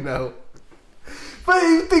exist. I know. But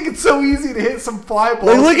you think it's so easy to hit some fly balls.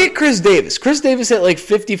 Look at Chris Davis. Chris Davis hit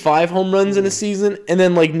 55 home runs in a season and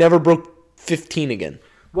then never broke 15 again.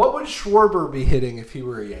 What would Schwarber be hitting if he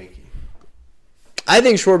were a Yankee? I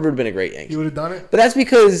think Schwarber would have been a great Yankee. He would have done it? But that's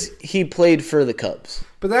because he played for the Cubs.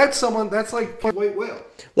 But that's like White Whale.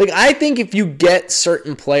 I think if you get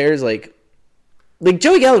certain players, like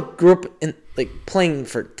Joey Gallo grew up in like playing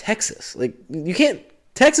for Texas. Like you can't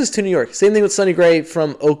Texas to New York. Same thing with Sonny Gray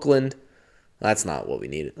from Oakland. That's not what we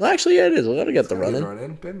needed. Well, actually, yeah, it is. We gotta get the run in.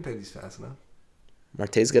 Benintendi's fast enough.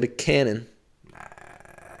 Marte's got a cannon.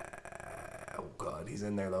 Oh God, he's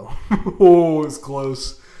in there though. Oh, it's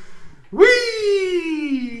close.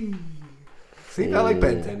 Whee! See, I like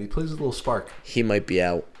Benintendi. He plays with a little spark. He might be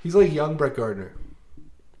out. He's like young Brett Gardner.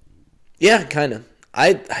 Yeah, kind of.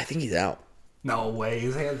 I think he's out. No way.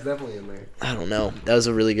 His hand's definitely in there. I don't know. That was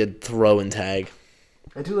a really good throw and tag.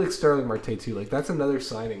 I do like Sterling Marte too. Like that's another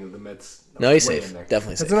signing of the Mets. No, he's safe.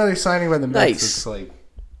 Definitely safe. That's another signing by the Mets. Nice. It's like,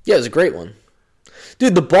 yeah, it was a great one.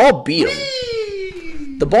 Dude, the ball beat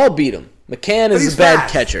him. The ball beat him. McCann is a bad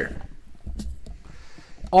catcher.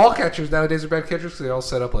 All catchers nowadays are bad catchers because they all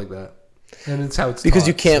set up like that. And it's how it's because taught,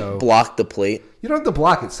 you can't block the plate. You don't have to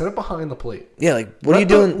block it. Set it behind the plate. Yeah, like what are you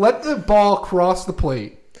doing? Let the ball cross the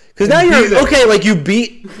plate. Because now you're okay. Like you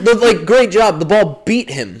beat. Like great job. The ball beat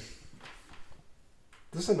him.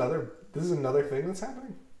 This is another thing that's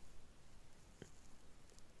happening.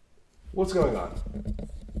 What's going on?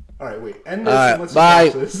 All right, wait. End this. All right, let's bye.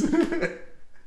 This.